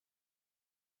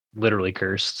literally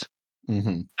cursed. Mm-hmm.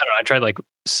 I don't know. I tried like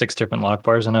 6 different lock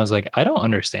bars, and I was like, I don't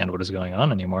understand what is going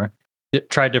on anymore.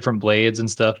 Tried different blades and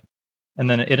stuff, and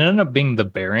then it ended up being the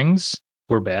bearings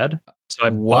were bad. So I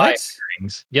buy What?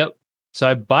 bearings. Yep. So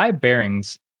I buy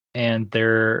bearings, and these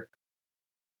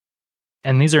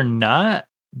are not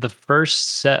the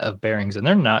first set of bearings, and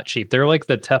they're not cheap. They're like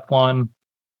the Teflon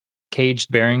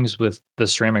caged bearings with the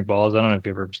ceramic balls. I don't know if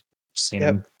you've ever seen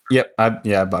them. Yep. I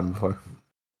bought them before.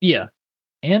 Yeah.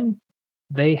 And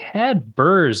they had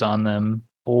burrs on them,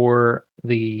 or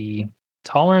the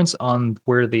tolerance on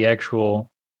where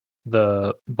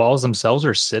the balls themselves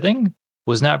are sitting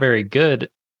was not very good.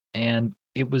 And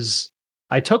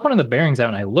I took one of the bearings out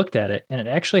and I looked at it, and it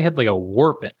actually had like a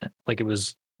warp in it. Like it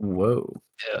was, Whoa.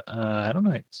 I don't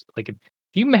know. It's like if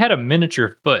you had a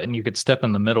miniature foot and you could step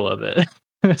in the middle of it,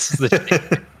 this is the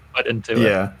shape you put into it.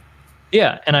 Yeah.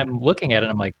 Yeah, and I'm looking at it,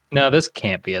 and I'm like, no, this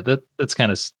can't be it. That's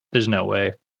kind of, there's no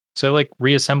way. So I like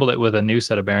reassembled it with a new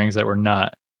set of bearings that were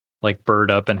not like burred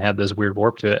up and had this weird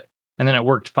warp to it, and then it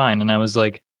worked fine. And I was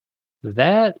like,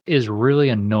 that is really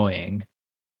annoying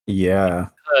Yeah.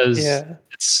 because Yeah.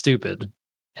 it's stupid.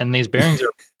 And these bearings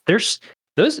are there's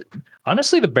those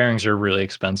honestly, the bearings are really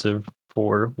expensive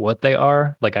for what they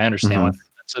are. Like I understand why Mhm.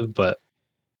 they're expensive, but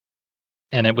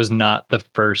and it was not the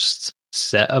first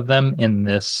set of them in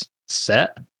this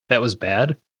set that was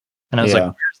bad. And I was like, Yeah.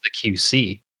 where's the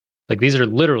QC? Like these are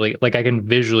literally like I can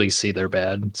visually see they're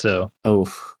bad. So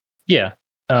Oh. yeah.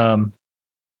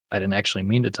 I didn't actually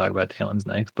mean to talk about Deylan's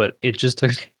knife, but it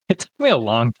took me a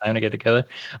long time to get together.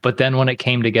 But then when it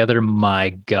came together,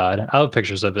 my God, I'll have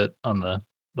pictures of it on the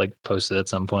like posted at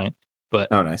some point. But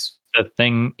Oh, nice. the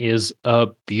thing is a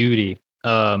beauty.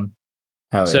 Hell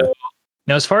So yeah.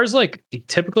 now as far as like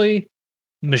typically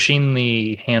machine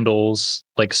the handles,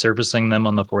 like surfacing them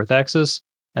on the fourth axis,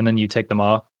 and then you take them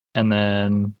off and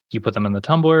then you put them in the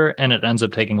tumbler, and it ends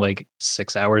up taking like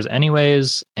 6 hours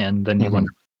anyways. And then you Mhm.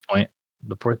 wonder what the point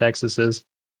the fourth axis is.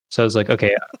 So I was like,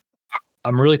 okay,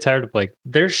 I'm really tired of like,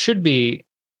 this should be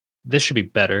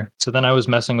better. So then I was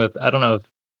messing with, I don't know if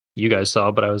you guys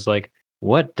saw, but I was like,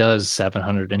 what does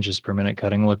 700 inches per minute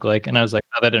cutting look like? And I was like,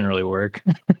 oh, that didn't really work.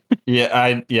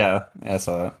 I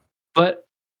saw that. But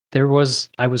I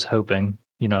was hoping,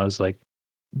 I was like,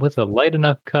 with a light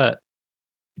enough cut,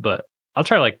 but I'll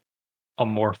try like a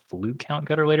more flute count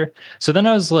cutter later. So then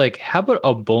I was like, how about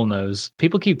a bullnose?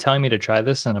 People keep telling me to try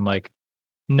this, and I'm like,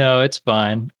 no, it's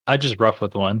fine. I just rough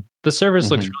with one. The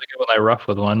service looks Mhm. really good when I rough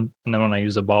with one, and then when I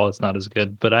use a ball, it's not as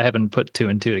good. But I haven't put two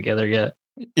and two together yet.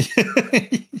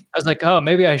 I was like, oh,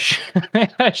 maybe I should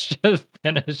I should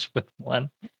finish with one.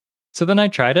 So then I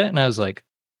tried it, and I was like,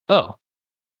 oh,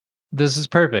 this is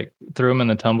perfect. Threw them in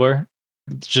the tumbler.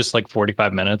 It's just like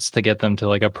 45 minutes to get them to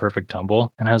like a perfect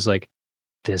tumble. And I was like,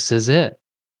 this is it.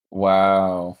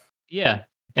 Wow. Yeah.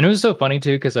 And it was so funny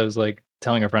too, because I was like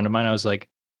telling a friend of mine, I was like,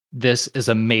 this is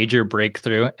a major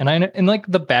breakthrough. And in like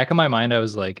the back of my mind, I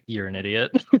was like, you're an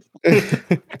idiot.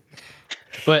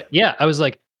 But yeah, I was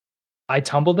like, I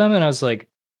tumbled them and I was like,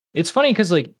 it's funny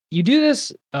because like you do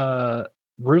this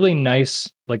really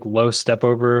nice like low step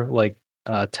over, like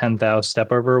 10,000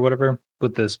 step over or whatever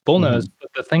with this bullnose. Mhm.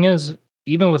 But the thing is,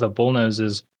 even with a bullnose,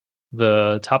 is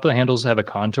the top of the handles have a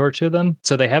contour to them.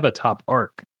 So they have a top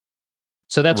arc.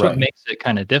 So that's what Right. makes it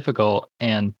kind of difficult,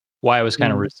 and why I was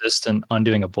kind of Mm. resistant on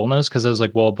doing a bullnose, because I was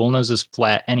like, well, a bullnose is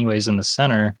flat anyways in the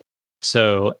center.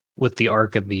 So with the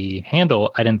arc of the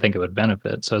handle, I didn't think it would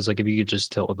benefit. So I was like, if you could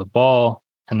just tilt with the ball,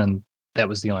 and then that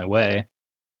was the only way.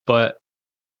 But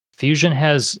Fusion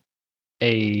has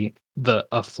a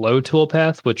flow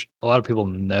toolpath, which a lot of people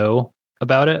know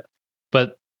about it,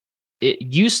 but it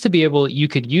used to be you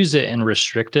could use it and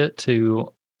restrict it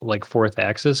to like fourth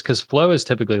axis, because flow is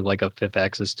typically like a fifth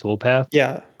axis toolpath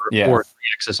Yeah. Yeah. or three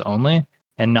axis only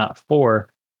and not four.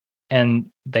 And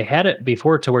they had it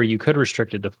before to where you could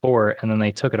restrict it to four, and then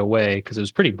they took it away because it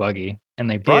was pretty buggy. And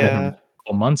they brought it Yeah. a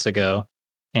couple months ago,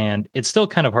 and it's still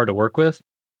kind of hard to work with.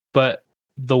 But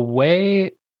the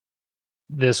way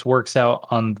this works out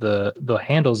on the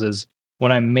handles is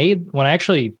when I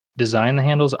actually designed the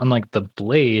handles, unlike the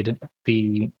blade,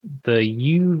 the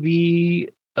UV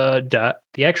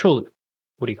the actual,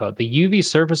 what do you call it? The UV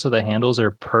surface of the handles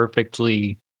are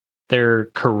they're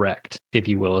correct, if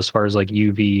you will, as far as like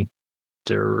UV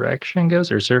direction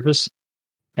goes, or surface.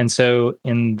 And so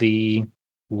in the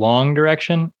long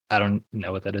direction, I don't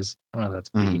know what that is. I don't know if that's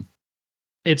B. Mhm.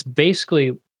 It's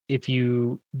basically, if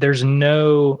you there's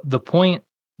no the point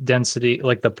density,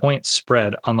 like the point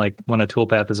spread on like when a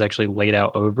toolpath is actually laid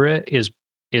out over it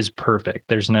is perfect.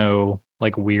 There's no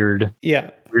like Yeah.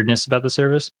 weirdness about the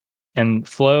surface. And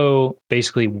flow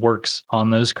basically works on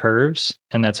those curves,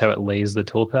 and that's how it lays the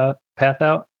path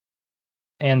out.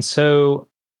 And so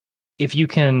if you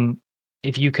can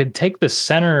if you could take the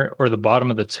center or the bottom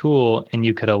of the tool and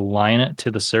you could align it to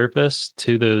the surface,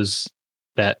 to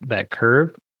that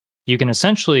curve, you can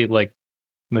essentially like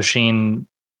machine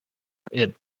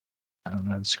it. I don't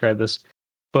know how to describe this.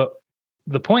 But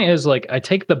the point is, like, I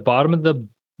take the bottom of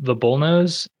the bull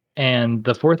nose, and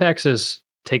the fourth axis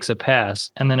takes a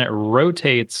pass, and then it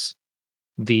rotates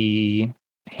the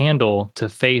handle to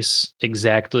face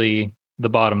exactly the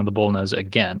bottom of the bull nose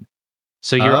again.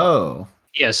 So Oh,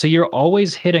 so you're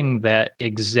always hitting that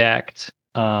exact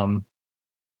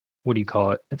what do you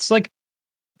call it? It's like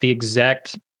the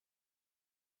exact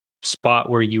spot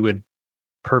where you would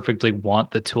perfectly want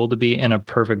the tool to be in a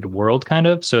perfect world, kind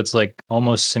of. So it's like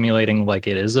almost simulating like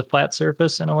it is a flat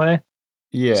surface in a way.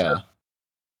 So yeah,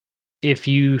 if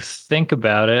you think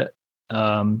about it,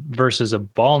 versus a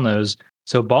ball nose,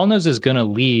 so ball nose is going to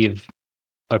leave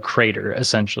a crater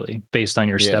essentially based on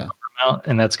your step yeah, amount,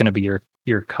 and that's going to be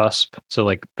your cusp. So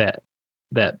like that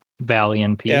valley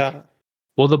and peak. Yeah.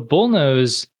 Well, the bull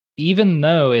nose, even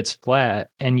though it's flat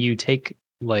and you take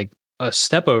like a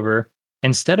step over,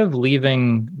 instead of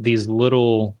leaving these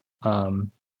little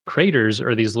craters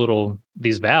or these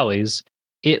valleys,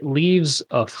 it leaves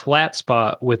a flat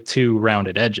spot with two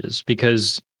rounded edges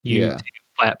because you yeah, take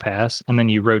a flat pass and then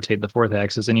you rotate the fourth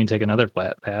axis and you take another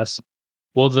flat pass.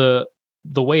 Well, the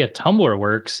way a tumbler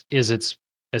works is it's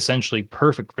essentially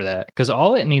perfect for that because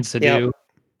all it needs to do Yep.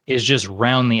 is just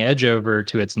round the edge over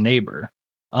to its neighbor.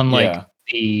 Unlike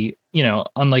yeah.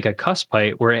 unlike a cusp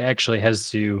height where it actually has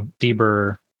to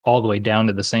deburr all the way down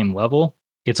to the same level,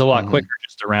 it's a lot Hmm. quicker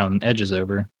just to round edges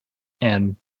over.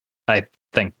 And I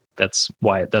think that's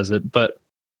why it does it. But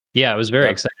yeah, I was very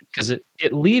That excited because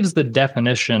it leaves the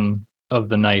definition of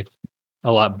the knife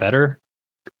a lot better.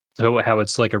 So how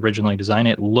it's like originally designed,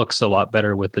 it looks a lot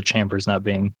better with the chambers not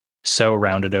being so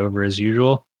rounded over as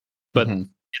usual. But hmm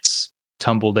it's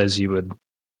tumbled as you would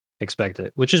expect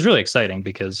it, which is really exciting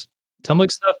because tumbling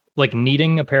stuff, like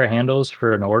needing a pair of handles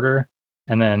for an order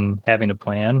and then having to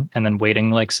plan and then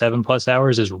waiting like 7+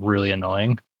 hours is really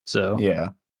annoying. So yeah.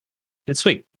 it's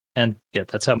sweet. And yeah,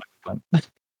 that's how my went.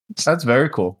 That's very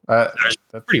cool. It's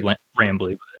That's pretty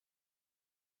rambly.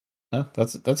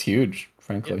 that's huge, Yeah.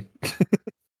 frankly.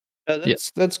 Yeah.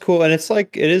 That's cool, and it's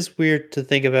like it is weird to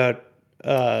think about.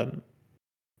 Um,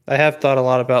 I have thought a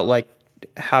lot about like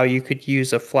how you could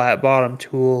use a flat bottom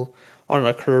tool on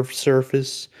a curved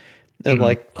surface, and Mhm.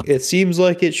 like it seems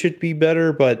like it should be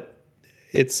better, but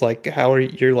it's like how are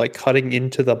you're like cutting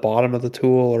into the bottom of the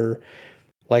tool, or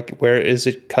like where is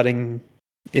it cutting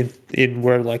in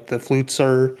where like the flutes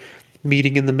are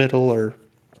meeting in the middle or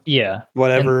Yeah. And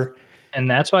whatever. and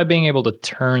that's why being able to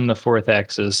turn the fourth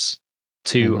axis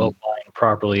to Hmm. align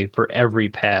properly for every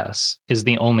pass is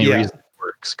the only Yeah. reason it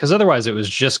works. Because otherwise, it was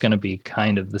just going to be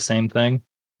kind of the same thing.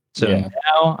 So Yeah.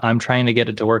 now I'm trying to get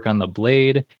it to work on the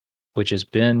blade, which has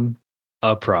been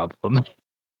a problem.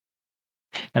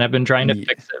 And I've been trying to Yeah.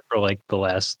 fix it for like the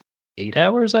last 8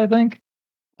 hours, I think.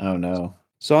 Oh no.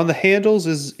 So on the handles,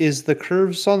 is the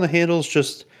curves on the handles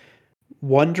just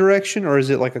one direction, or is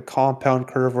it like a compound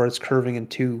curve where it's curving in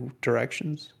two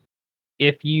directions?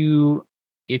 If you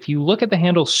if you look at the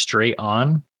handle straight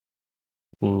on,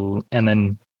 and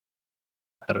then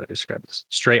how do I describe this?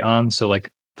 Straight on, so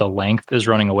like the length is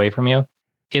running away from you.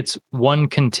 It's one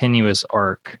continuous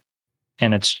arc,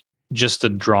 and it's just a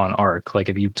drawn arc. Like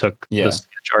if you took the Yeah.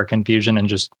 sketch arc infusion and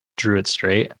just drew it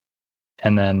straight,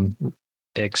 and then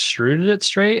extruded it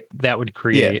straight, that would Yeah.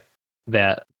 create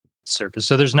that surface.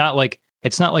 So there's not like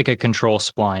it's not like a control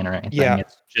spline or anything. Yeah.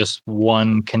 It's just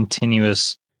one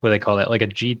continuous. What do they call that? Like a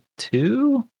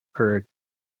G2, or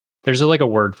there's like a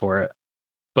word for it.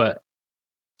 But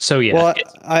so yeah, Well,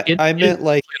 it's I it I is meant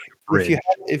like like a if you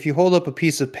bridge. if you hold up a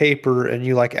piece of paper and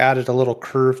you like added a little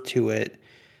curve to it,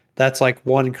 that's like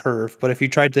one curve. But if you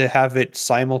tried to have it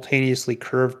simultaneously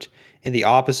curved in the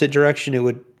opposite direction, it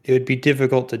would be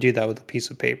difficult to do that with a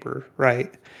piece of paper,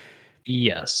 right?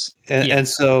 Yes. And Yeah. and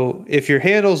so if your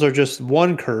handles are just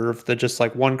one curve, that just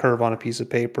like one curve on a piece of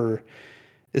paper,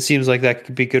 it seems like that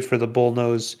could be good for the bull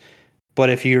nose. But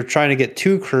if you're trying to get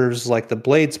two curves like the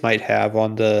blades might have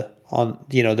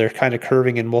they're kind of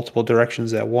curving in multiple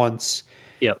directions at once,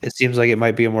 Yep. it seems like it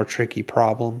might be a more tricky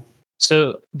problem.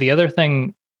 So the other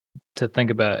thing to think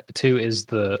about too is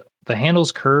the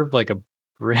handles curved like a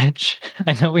bridge.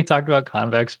 I know we talked about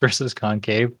convex versus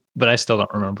concave, but I still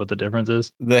don't remember what the difference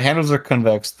is. The handles are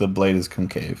convex. The blade is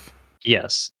concave.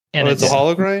 Yes. Oh, And it's a Yeah.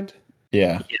 hologrind?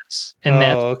 Yeah. yes. And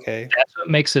Oh, okay. that's what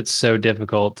makes it so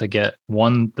difficult to get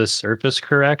one, the surface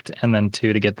correct, and then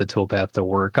two, to get the toolpath to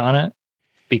work on it.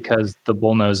 Because the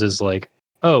bullnose is like,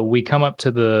 oh, we come up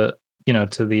to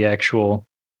to the actual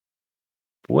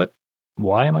what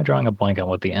why am I drawing a blank on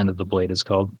what the end of the blade is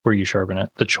called where you sharpen it?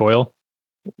 The choil.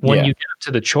 When Yeah. you get up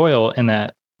to the choil and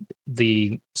that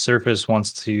the surface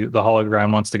wants to the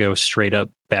hologram wants to go straight up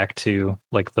back to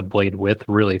like the blade width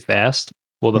really fast,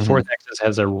 Well, the Mhm. fourth axis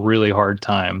has a really hard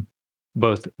time,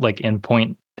 both like in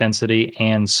point density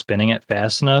and spinning it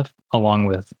fast enough, along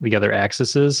with the other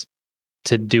axes,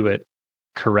 to do it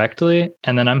correctly.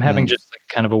 And then I'm having Mm. just like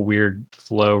kind of a weird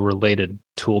flow related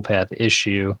toolpath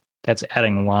issue that's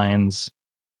adding lines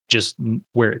just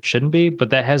where it shouldn't be. But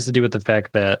that has to do with the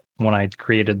fact that when I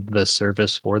created the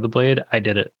surface for the blade, I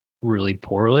did it really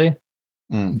poorly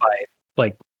Mm. by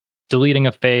like deleting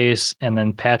a face and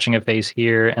then patching a face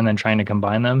here and then trying to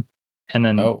combine them. And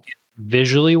then Oh. it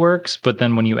visually works, but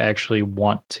then when you actually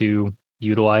want to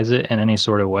utilize it in any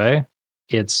sort of way,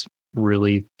 it's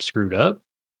really screwed up.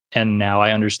 And now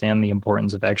I understand the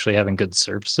importance of actually having good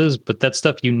surfaces, but that's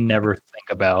stuff you never think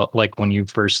about, like when you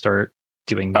first start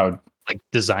doing Oh, like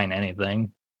design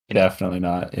anything. You know, definitely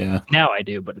not. Yeah. now I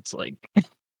do, but it's like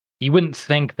you wouldn't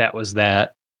think that was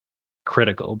that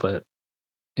critical, but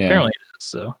Yeah. apparently it is.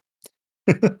 So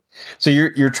So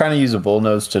you're trying to use a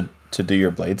bullnose to do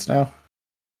your blades now?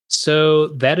 So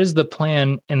that is the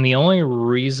plan, and the only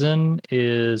reason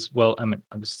is, well, I mean,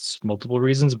 there's multiple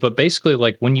reasons, but basically,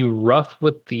 like when you rough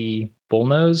with the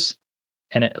bullnose,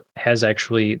 and it has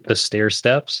actually the stair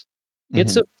steps,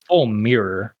 it's Mhm. a full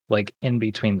mirror, like in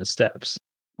between the steps.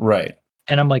 Right.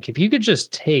 And I'm like, if you could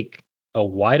just take a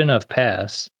wide enough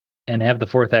pass and have the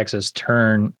fourth axis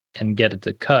turn and get it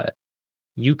to cut,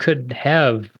 you could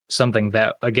have something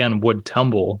that again would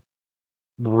tumble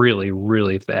really,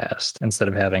 really fast instead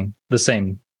of having the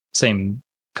same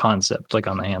concept like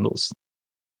on the handles.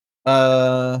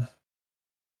 Uh,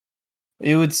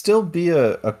 it would still be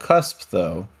a cusp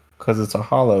though, because it's a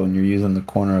hollow and you're using the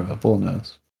corner of a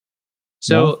bullnose. No?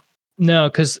 So no,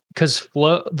 because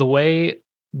flow the way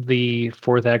the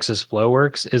fourth axis flow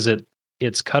works is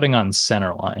it's cutting on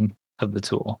center line of the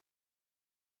tool.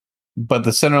 But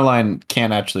the center line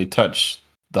can't actually touch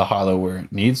the hollow where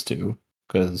it needs to,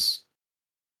 because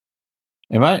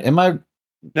am I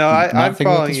No, I'm not thinking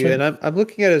about following this you, right? and I'm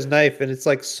looking at his knife, and it's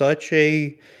like such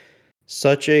a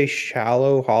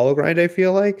shallow hollow grind. I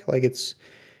feel like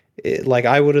like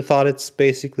I would have thought it's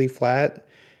basically flat.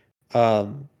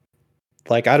 Um,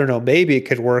 like I don't know, maybe it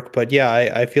could work, but yeah,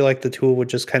 I feel like the tool would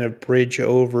just kind of bridge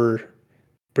over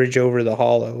the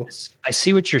hollow. I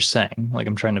see what you're saying. Like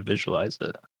I'm trying to visualize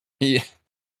it. Yeah. I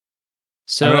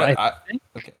So mean, I think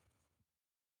okay.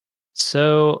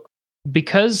 so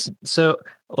because so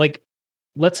like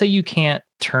let's say you can't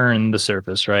turn the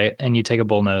surface, right? And you take a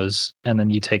bullnose and then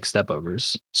you take step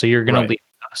overs. So you're gonna Right. leave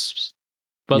cusps.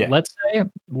 But Yeah.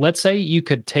 let's say you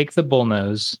could take the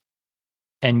bullnose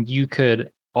and you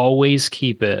could always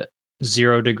keep it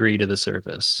 0 degree to the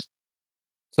surface.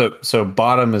 So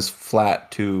bottom is flat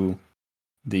to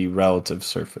the relative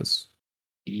surface.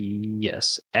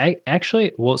 Yes.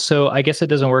 Actually, well, so I guess it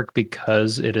doesn't work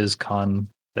because it is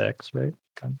convex, right?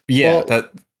 Yeah, Well,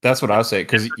 that's what I was saying,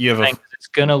 because you have a It's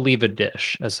gonna leave a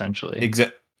dish essentially.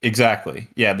 exactly.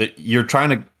 Yeah, that you're trying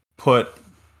to put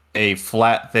a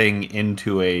flat thing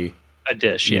into a A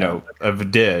dish, you yeah. know of a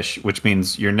dish, which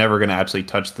means you're never going to actually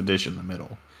touch the dish in the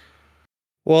middle.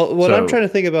 well, what I'm So trying to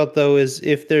think about though is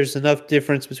if there's enough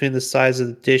difference between the size of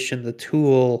the dish and the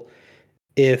tool,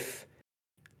 if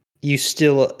you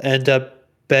still end up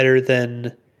better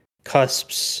than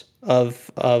cusps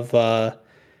of A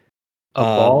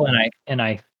ball, um and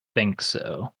I think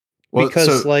so. well,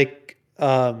 because so like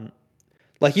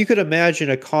you could imagine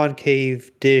a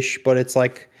concave dish, but it's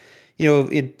like,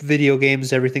 in video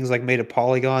games everything's like made of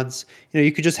polygons.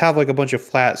 You could just have like a bunch of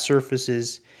flat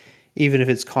surfaces even if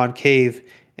it's concave.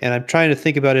 And I'm trying to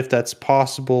think about if that's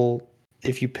possible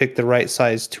if you pick the right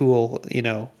size tool,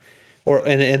 or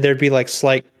and there'd be like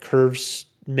slight curves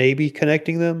maybe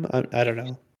connecting them. I don't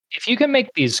know. If you can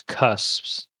make these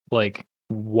cusps like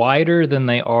wider than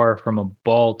they are from a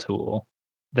ball tool,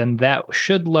 then that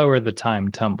should lower the time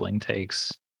tumbling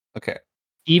takes, okay,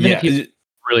 even if yeah. you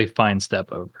really fine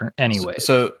step over. Anyway,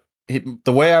 So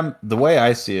the way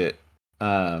I see it,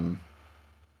 um,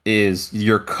 is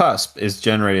your cusp is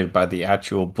generated by the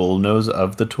actual bullnose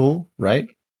of the tool, right?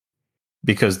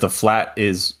 Because the flat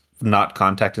is not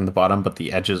contacting the bottom, but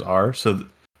the edges are. So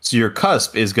your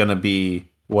cusp is going to be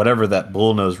whatever that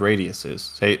bullnose radius is.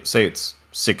 Say it's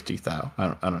 60 thou.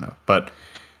 I don't know, but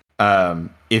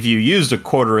if you used a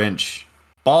 1/4 inch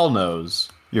ball nose,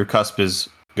 your cusp is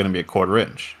going to be a 1/4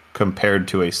 inch compared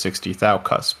to a 60 thou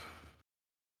cusp.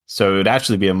 So it would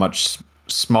actually be a much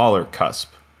smaller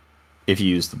cusp if you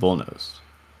use the bullnose.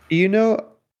 Do you know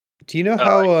do you know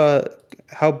uh,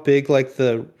 how big like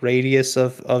the radius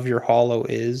of your hollow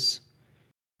is?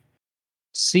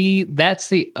 see, that's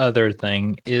the other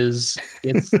thing is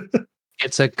it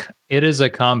is a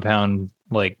compound,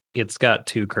 like it's got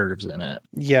two curves in it.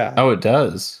 Yeah. Oh, it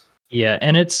does. Yeah,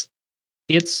 and it's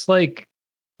like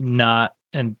not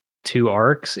in two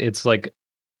arcs. It's like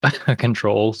a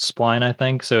control spline, I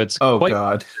think. So Oh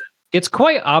God. it's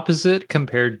quite opposite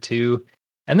compared to.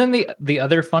 And then the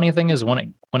other funny thing is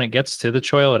when it gets to the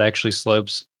choil, it actually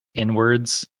slopes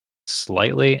inwards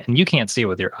slightly, and you can't see it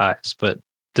with your eyes, but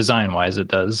design wise, it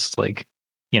does. Like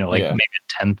like Yeah. maybe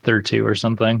a tenth or two or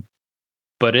something.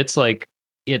 But it's like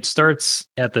it starts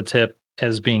at the tip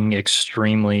as being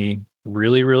extremely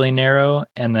really really narrow,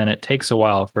 and then it takes a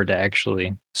while for it to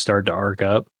actually start to arc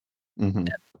up. Hmm.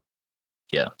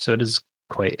 Yeah, so it is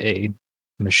quite a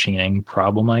machining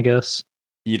problem, I guess.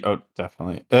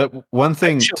 Definitely. One I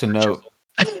thing to note.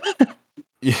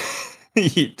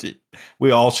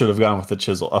 We all should have gone with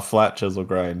a flat chisel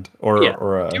grind, Yeah.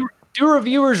 or a Do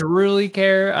reviewers really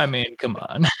care? I mean, come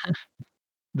on.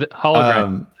 The hologram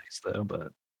um. is nice though,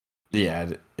 but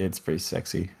Yeah, it's pretty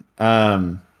sexy.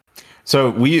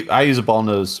 So I use a ball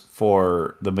nose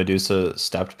for the Medusa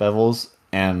stepped bevels,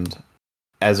 and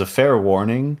as a fair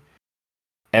warning,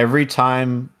 every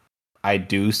time I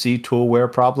do see tool wear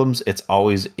problems, it's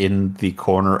always in the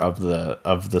corner of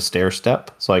the stair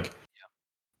step. So like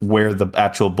where the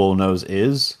actual bull nose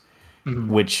is, Mhm.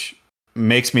 which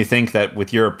makes me think that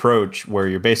with your approach, where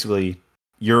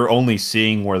you're only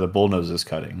seeing where the bull nose is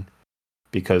cutting,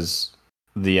 because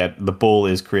the bull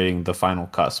is creating the final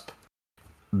cusp.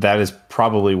 That is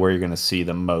probably where you're going to see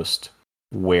the most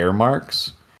wear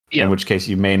marks. In Yeah. which case,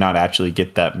 you may not actually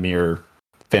get that mirror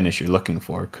finish you're looking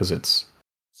for because it's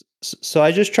So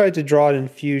I just tried to draw it in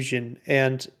Fusion,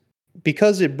 and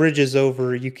because it bridges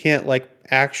over, you can't like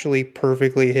actually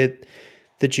perfectly hit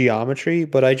the geometry,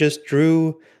 but I just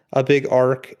drew a big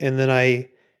arc and then I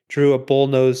drew a bull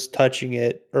nose touching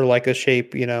it or like a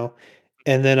shape, and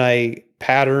then I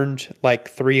patterned like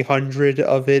 300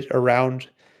 of it around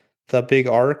the big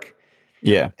arc.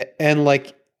 yeah, And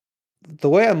like the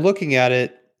way I'm looking at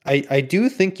it, I do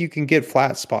think you can get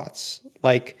flat spots.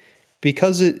 Like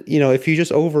because if you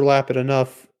just overlap it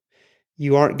enough,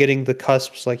 you aren't getting the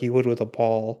cusps like you would with a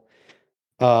ball.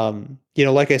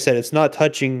 Like I said, it's not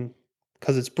touching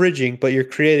because it's bridging, but you're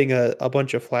creating a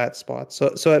bunch of flat spots.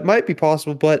 So it might be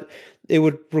possible, but it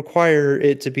would require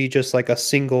it to be just like a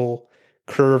single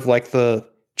curve, like the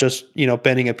just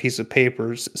bending a piece of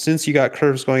paper. Since you got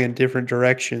curves going in different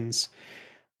directions,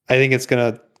 I think it's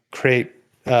gonna create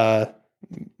uh,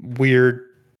 weird,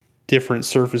 different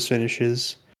surface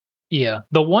finishes. Yeah.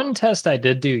 The one test I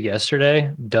did do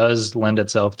yesterday does lend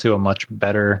itself to a much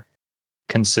better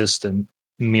consistent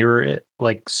mirror it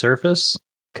like surface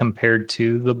compared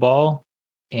to the ball.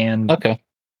 And okay,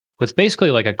 with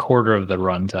basically like a quarter of the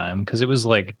runtime, because it was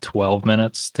like 12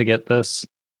 minutes to get this.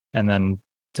 And then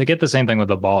to get the same thing with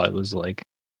the ball, it was like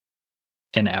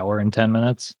an hour and 10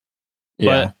 minutes.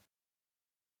 yeah,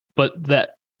 But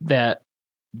that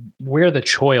where the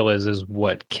choil is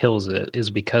what kills it, is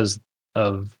because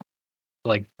of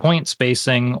like point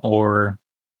spacing, or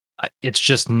it's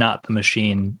just not the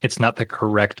machine. It's not the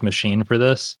correct machine for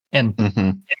this. hmm,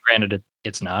 And granted,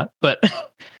 it's not, but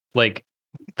like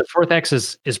the fourth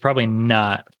axis is probably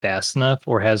not fast enough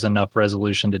or has enough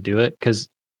resolution to do it, because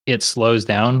it slows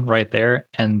down right there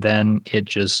and then it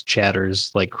just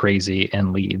chatters like crazy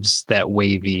and leaves that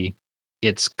wavy,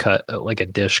 it's cut like a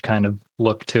dish kind of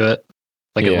look to it.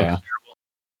 Like it looks, yeah,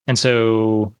 and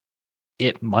so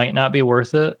it might not be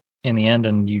worth it in the end,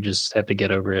 and you just have to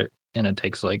get over it. And it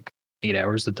takes like 8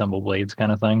 hours to tumble blades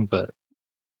kind of thing. But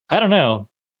I don't know.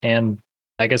 And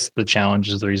I guess the challenge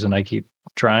is the reason I keep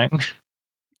trying.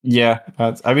 yeah.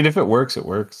 I mean, if it works, it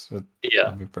works. Yeah.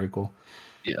 That'd be pretty cool.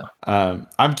 Yeah.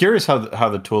 I'm curious how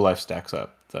the tool life stacks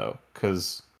up though,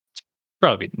 because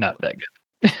Probably not that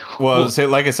good. well, Well, say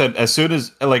like I said, as soon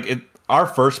as like our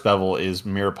first bevel is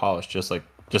mirror polish, just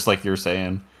like you're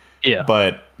saying. yeah.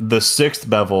 But the sixth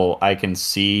bevel, I can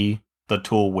see the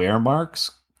tool wear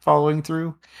marks following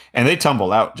through, and they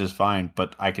tumble out just fine.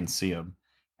 But I can see them,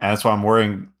 and that's why I'm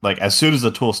worrying. Like as soon as the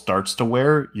tool starts to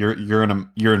wear, your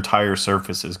entire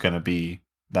surface is gonna be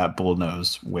that bull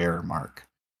nose wear mark,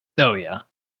 Oh, yeah.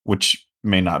 which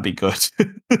may not be good.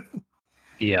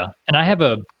 Yeah. And I have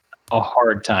a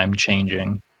hard time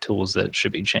changing tools that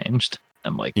should be changed.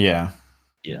 I'm like, Yeah,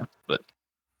 yeah, but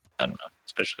I don't know,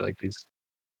 especially like these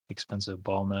expensive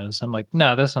ball nose. I'm like,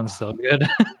 no, this one's still good.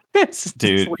 It's just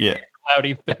dude. like Yeah, a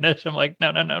cloudy finish. I'm like, no,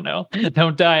 no, no, no.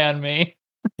 Don't die on me.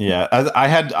 yeah.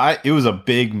 I it was a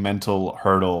big mental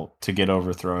hurdle to get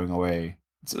over throwing away.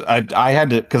 I had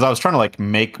to, because I was trying to like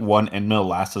make one end mill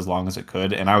last as long as it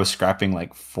could, and I was scrapping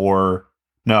like four.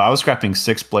 No, I was scrapping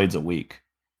 6 blades a week,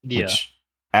 Yeah. which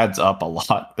adds up a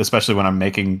lot, especially when I'm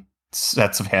making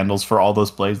sets of handles for all those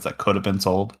blades that could have been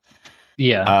sold.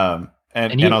 Yeah.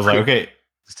 And I was like, okay,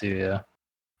 too, yeah.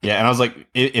 yeah, and I was like,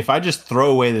 if I just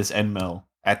throw away this end mill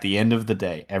at the end of the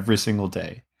day, every single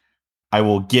day, I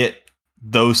will get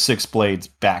those 6 blades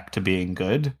back to being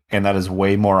good, and that is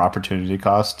way more opportunity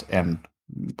cost and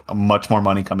much more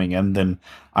money coming in than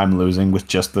I'm losing with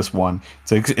just this one.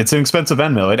 It's an expensive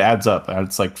end mill. It adds up.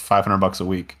 It's like $500 a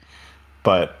week,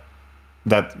 but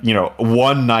that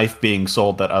one knife being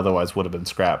sold that otherwise would have been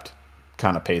scrapped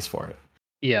kind of pays for it.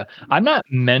 Yeah, I'm not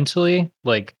mentally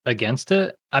like against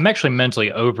it. I'm actually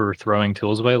mentally over throwing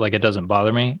tools away. Like it doesn't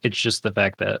bother me. It's just the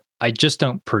fact that I just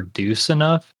don't produce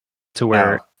enough to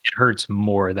where it hurts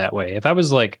more that way. If I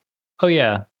was like, oh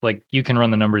yeah, like you can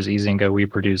run the numbers easy and go, we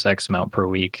produce X amount per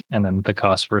week, and then the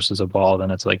cost versus a ball,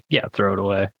 then it's like, yeah, throw it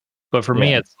away. But for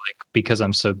me, it's like because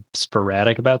I'm so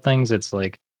sporadic about things, it's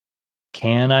like,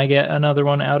 can I get another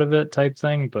one out of it type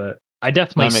thing? But I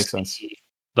definitely that makes sense.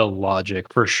 The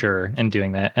logic for sure in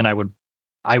doing that, and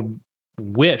I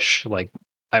wish like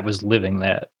I was living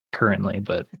that currently,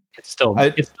 but it's still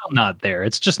not there.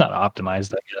 It's just not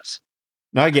optimized, I guess.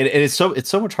 No, I get it. And it's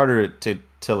so much harder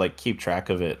to like keep track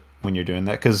of it when you're doing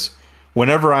that, because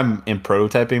whenever I'm in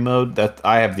prototyping mode, that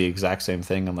I have the exact same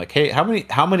thing. I'm like, hey, how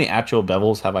many actual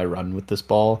bevels have I run with this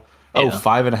ball? Oh,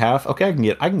 5.5. Okay,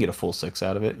 I can get a full 6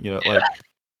 out of it.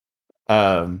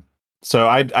 Like so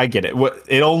I get it.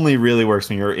 It only really works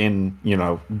when you're in,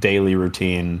 daily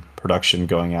routine production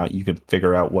going out. You can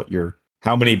figure out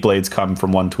how many blades come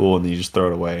from one tool, and then you just throw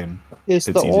it away. And is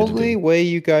the only way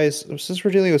you guys, since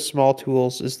we're dealing with small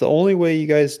tools, is the only way you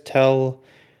guys tell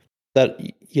that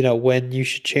when you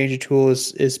should change a tool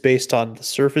is based on the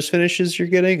surface finishes you're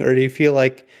getting, or do you feel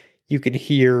like you can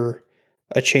hear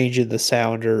a change in the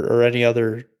sound, or any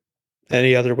other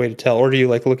way to tell, or do you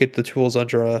like look at the tools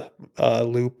under a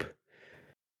loop?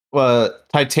 Well,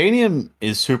 titanium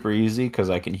is super easy because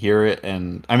I can hear it,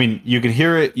 and I mean, you can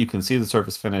hear it, you can see the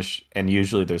surface finish, and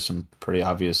usually there's some pretty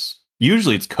obvious.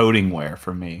 Usually, it's coating wear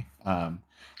for me.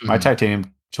 My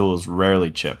titanium tool is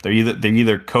rarely chipped. They're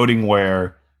either coating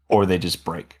wear or they just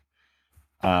break.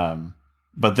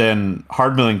 But then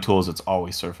hard milling tools, it's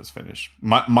always surface finish.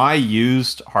 My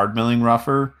used hard milling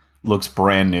rougher looks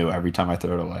brand new every time I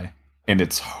throw it away, and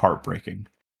it's heartbreaking.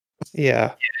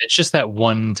 Yeah. It's just that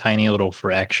one tiny little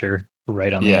fracture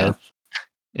right on the edge.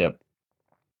 Yep.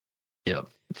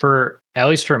 For at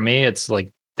least for me, it's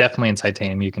like definitely in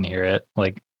titanium you can hear it.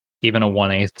 Like even a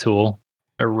 1/8 tool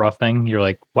or roughing, you're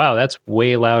like, wow, that's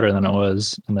way louder than it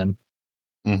was. And then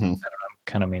I don't know, I'm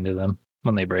kind of mean to them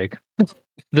when they break.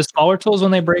 The smaller tools when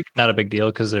they break, not a big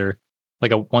deal because they're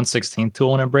like a 1/16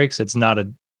 tool when it breaks. It's not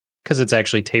because it's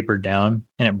actually tapered down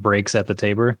and it breaks at the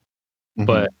taper.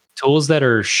 But tools that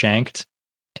are shanked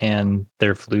and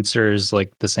their flutes are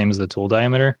like the same as the tool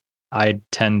diameter, I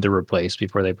tend to replace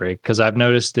before they break, because I've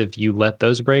noticed if you let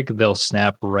those break, they'll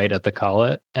snap right at the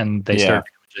collet and they start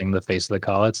damaging the face of the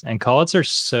collets. And collets are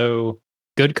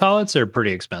good collets are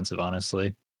pretty expensive,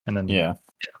 honestly. And then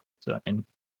so I mean,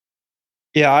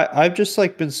 I've just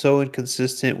like been so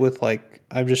inconsistent with like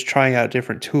I'm just trying out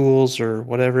different tools or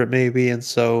whatever it may be, and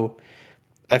so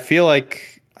I feel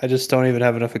like I just don't even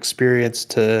have enough experience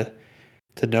to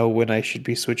know when I should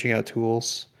be switching out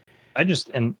tools.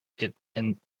 and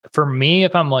for me,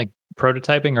 if I'm like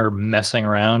prototyping or messing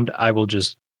around, I will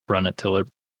just run it till it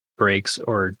breaks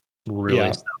or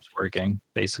really stops working,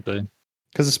 basically.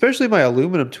 Because especially my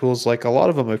aluminum tools, like a lot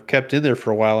of them I've kept in there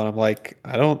for a while, and I'm like,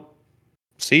 I don't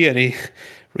see any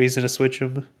reason to switch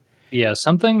them. Yeah,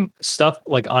 stuff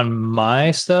like on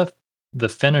my stuff, the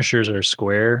finishers are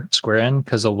square end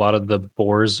because a lot of the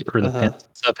bores or the pins and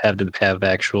stuff have to have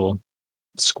actual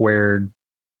squared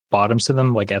bottoms to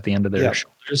them, like at the end of their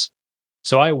shoulders.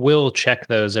 So I will check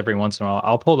those every once in a while.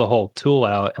 I'll pull the whole tool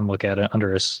out and look at it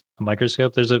under a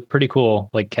microscope. There's a pretty cool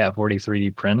like Cat 40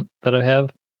 3D print that I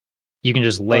have. You can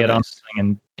just lay it on the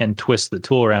thing and twist the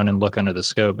tool around and look under the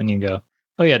scope, and you go,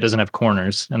 oh yeah, it doesn't have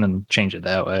corners, and then change it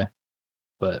that way.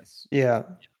 But yeah.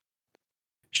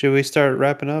 Should we start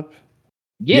wrapping up?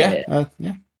 Yeah.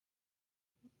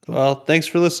 Well, thanks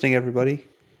for listening, everybody.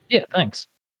 Yeah, thanks.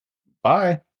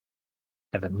 Bye.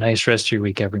 Have a nice rest of your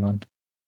week, everyone.